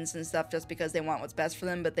students and stuff just because they want what's best for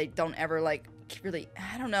them, but they don't ever, like, really,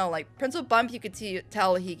 I don't know, like, Principal Bump, you could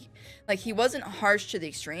tell he wasn't harsh to the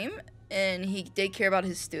extreme, and he did care about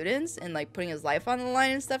his students and, like, putting his life on the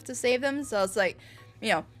line and stuff to save them. So it's like, you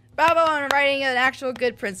know, bravo on writing an actual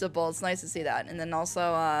good principal. It's nice to see that. And then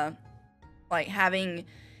also, like, having,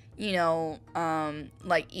 you know,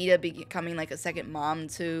 like, Ida becoming, like, a second mom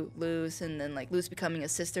to Luz, and then, like, Luz becoming a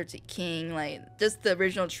sister to King. Like, just the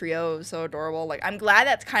original trio was so adorable. Like, I'm glad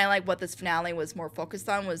that's kind of, like, what this finale was more focused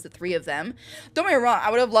on, was the 3 of them. Don't get me wrong,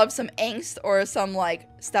 I would have loved some angst or some, like,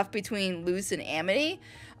 stuff between Luz and Amity.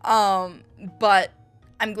 But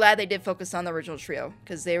I'm glad they did focus on the original trio,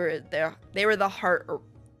 because they were the heart, or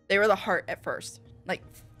they were the heart at first. Like,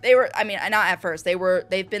 they were, I mean, not at first,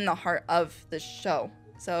 they've been the heart of the show.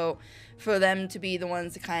 So for them to be the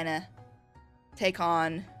ones to kind of take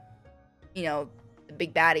on, you know, the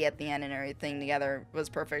big baddie at the end and everything together was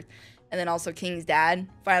perfect. And then also King's dad,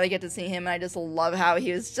 finally get to see him, and I just love how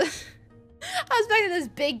he was just, I was expecting this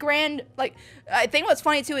big grand, like, I think what's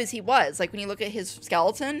funny too is he was, like, when you look at his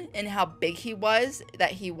skeleton and how big he was,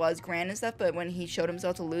 that he was grand and stuff, but when he showed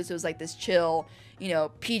himself to Luz, it was like this chill, you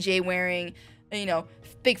know, PJ wearing, you know,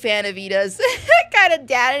 big fan of Ida's kind of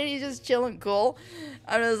dad, and he's just chilling cool.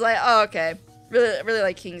 I was like, oh, okay. Really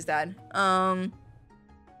like King's dad. And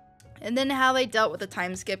then how they dealt with the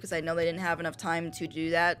time skip, because I know they didn't have enough time to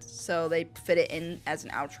do that, so they fit it in as an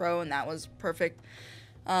outro, and that was perfect.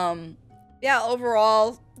 Yeah,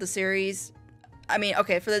 overall, the series, I mean,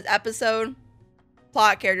 okay, for this episode,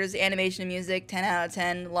 plot, characters, animation, and music, 10 out of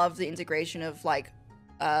 10. Love the integration of, like,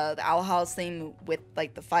 the Owl House theme with,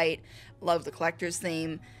 like, the fight. Love the Collector's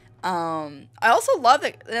theme. I also love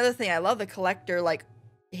another thing, I love the Collector, like,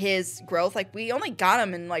 his growth. Like, we only got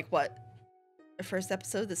him in, like, what, the first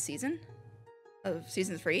episode of the season? Of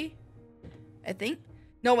season 3? I think?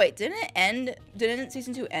 No, wait, didn't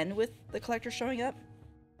season 2 end with the Collector showing up?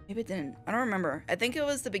 Maybe it didn't. I don't remember. I think it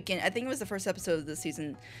was the beginning. I think it was the first episode of the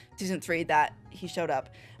season 3 that he showed up.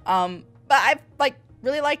 But I, like,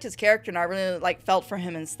 really liked his character, and I really, like, felt for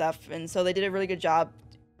him and stuff. And so they did a really good job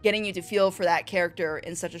getting you to feel for that character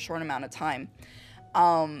in such a short amount of time.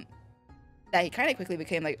 That he kind of quickly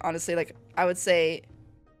became, like, honestly, like, I would say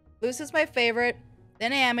Luz is my favorite,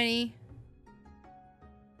 then Amity,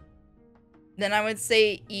 then I would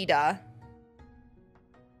say Ida,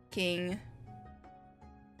 King,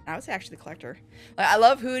 I would say actually the Collector. Like, I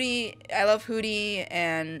love Hootie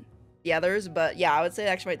and the others, but yeah, I would say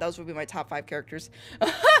actually those would be my top 5 characters.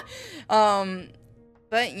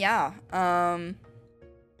 But yeah,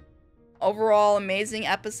 overall amazing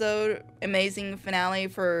episode, amazing finale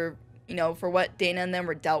for, you know, for what Dana and them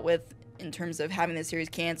were dealt with in terms of having the series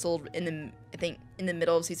canceled in the, I think, in the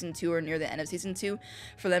middle of season 2 or near the end of season 2,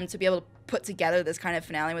 for them to be able to put together this kind of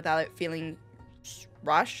finale without it feeling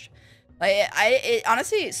rushed. Like, it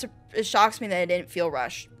honestly, it shocks me that it didn't feel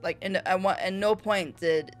rushed. Like, at no point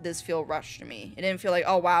did this feel rushed to me. It didn't feel like,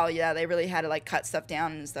 oh wow, yeah, they really had to like cut stuff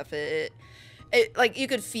down and stuff. It like, you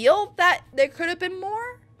could feel that there could have been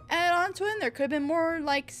more added onto it. There could have been more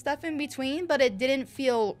like stuff in between, but it didn't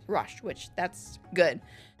feel rushed, which that's good.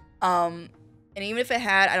 And even if it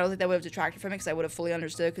had, I don't think that would have detracted from it, because I would have fully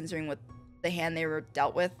understood considering what the hand they were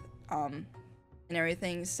dealt with, and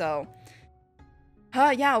everything. So,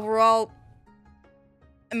 yeah, overall,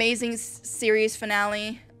 amazing series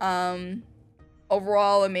finale.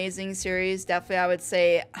 Overall, amazing series. Definitely, I would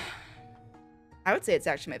say it's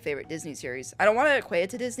actually my favorite Disney series. I don't want to equate it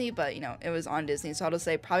to Disney, but, you know, it was on Disney, so I'll just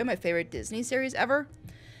say probably my favorite Disney series ever.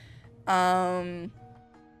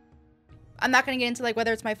 I'm not going to get into, like,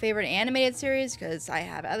 whether it's my favorite animated series, because I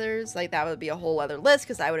have others. Like, that would be a whole other list,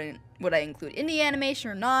 because would I include indie animation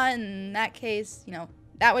or not? In that case, you know,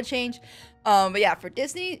 that would change. But yeah, for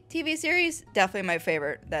Disney TV series, definitely my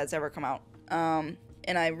favorite that's ever come out. And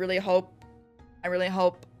I really hope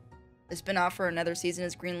a spin-off for another season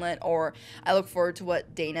is greenlit, or I look forward to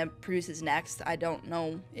what Dana produces next. I don't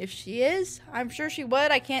know if she is. I'm sure she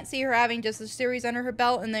would. I can't see her having just a series under her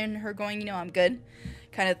belt and then her going, you know, I'm good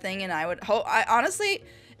kind of thing. And I would hope,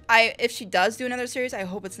 if she does do another series, I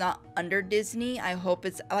hope it's not under Disney. I hope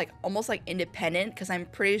it's like almost like independent, because I'm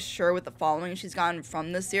pretty sure with the following she's gotten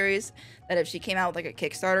from the series, that if she came out with like a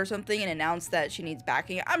Kickstarter or something and announced that she needs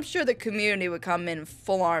backing, I'm sure the community would come in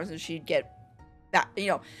full arms and she'd get that, you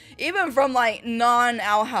know, even from like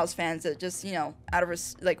non-Owl House fans that just, you know, out of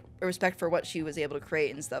respect for what she was able to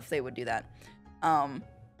create and stuff, they would do that.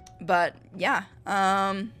 But yeah,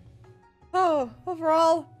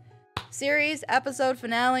 overall, series, episode,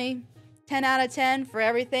 finale, 10 out of 10 for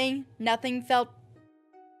everything. Nothing felt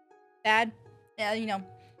bad. You know,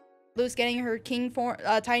 Luce getting her King form,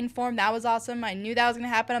 Titan form, that was awesome. I knew that was going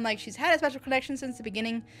to happen. I'm like, she's had a special connection since the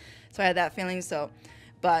beginning, so I had that feeling. So,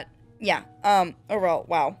 but yeah, overall,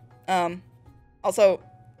 wow. Also,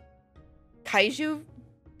 Kaiju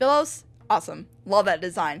Billows, awesome. Love that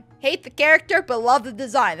design. Hate the character, but love the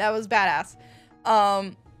design. That was badass.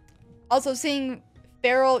 Also seeing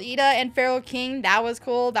Feral Ida and Feral King, that was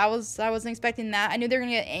cool. I wasn't expecting that. I knew they were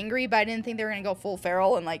gonna get angry, but I didn't think they were gonna go full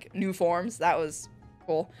feral and like new forms. That was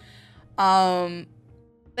cool. But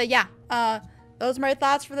yeah, those are my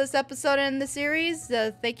thoughts for this episode and the series.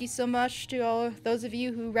 Thank you so much to all those of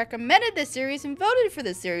you who recommended this series and voted for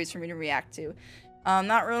this series for me to react to.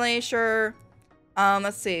 Not really sure.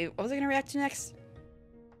 Let's see. What was I gonna react to next?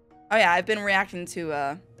 Oh yeah, I've been reacting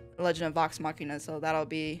to Legend of Vox Machina, so that'll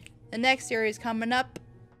be the next series coming up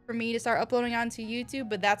for me to start uploading onto YouTube.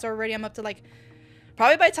 But that's already, I'm up to like,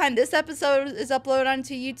 probably by the time this episode is uploaded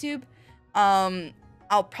onto YouTube,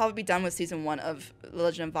 I'll probably be done with season 1 of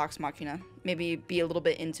Legend of Vox Machina. Maybe be a little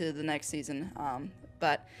bit into the next season.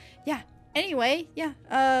 But yeah. Anyway,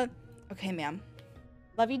 yeah. Okay, ma'am.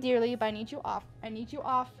 Love you dearly, but I need you off. I need you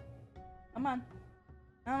off. Come on.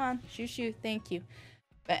 Come on. Shoo shoo. Thank you.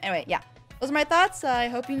 But anyway, yeah. Those are my thoughts. I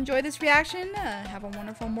hope you enjoyed this reaction. Have a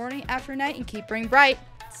wonderful morning, afternoon, night, and keep being bright.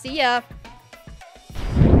 See ya.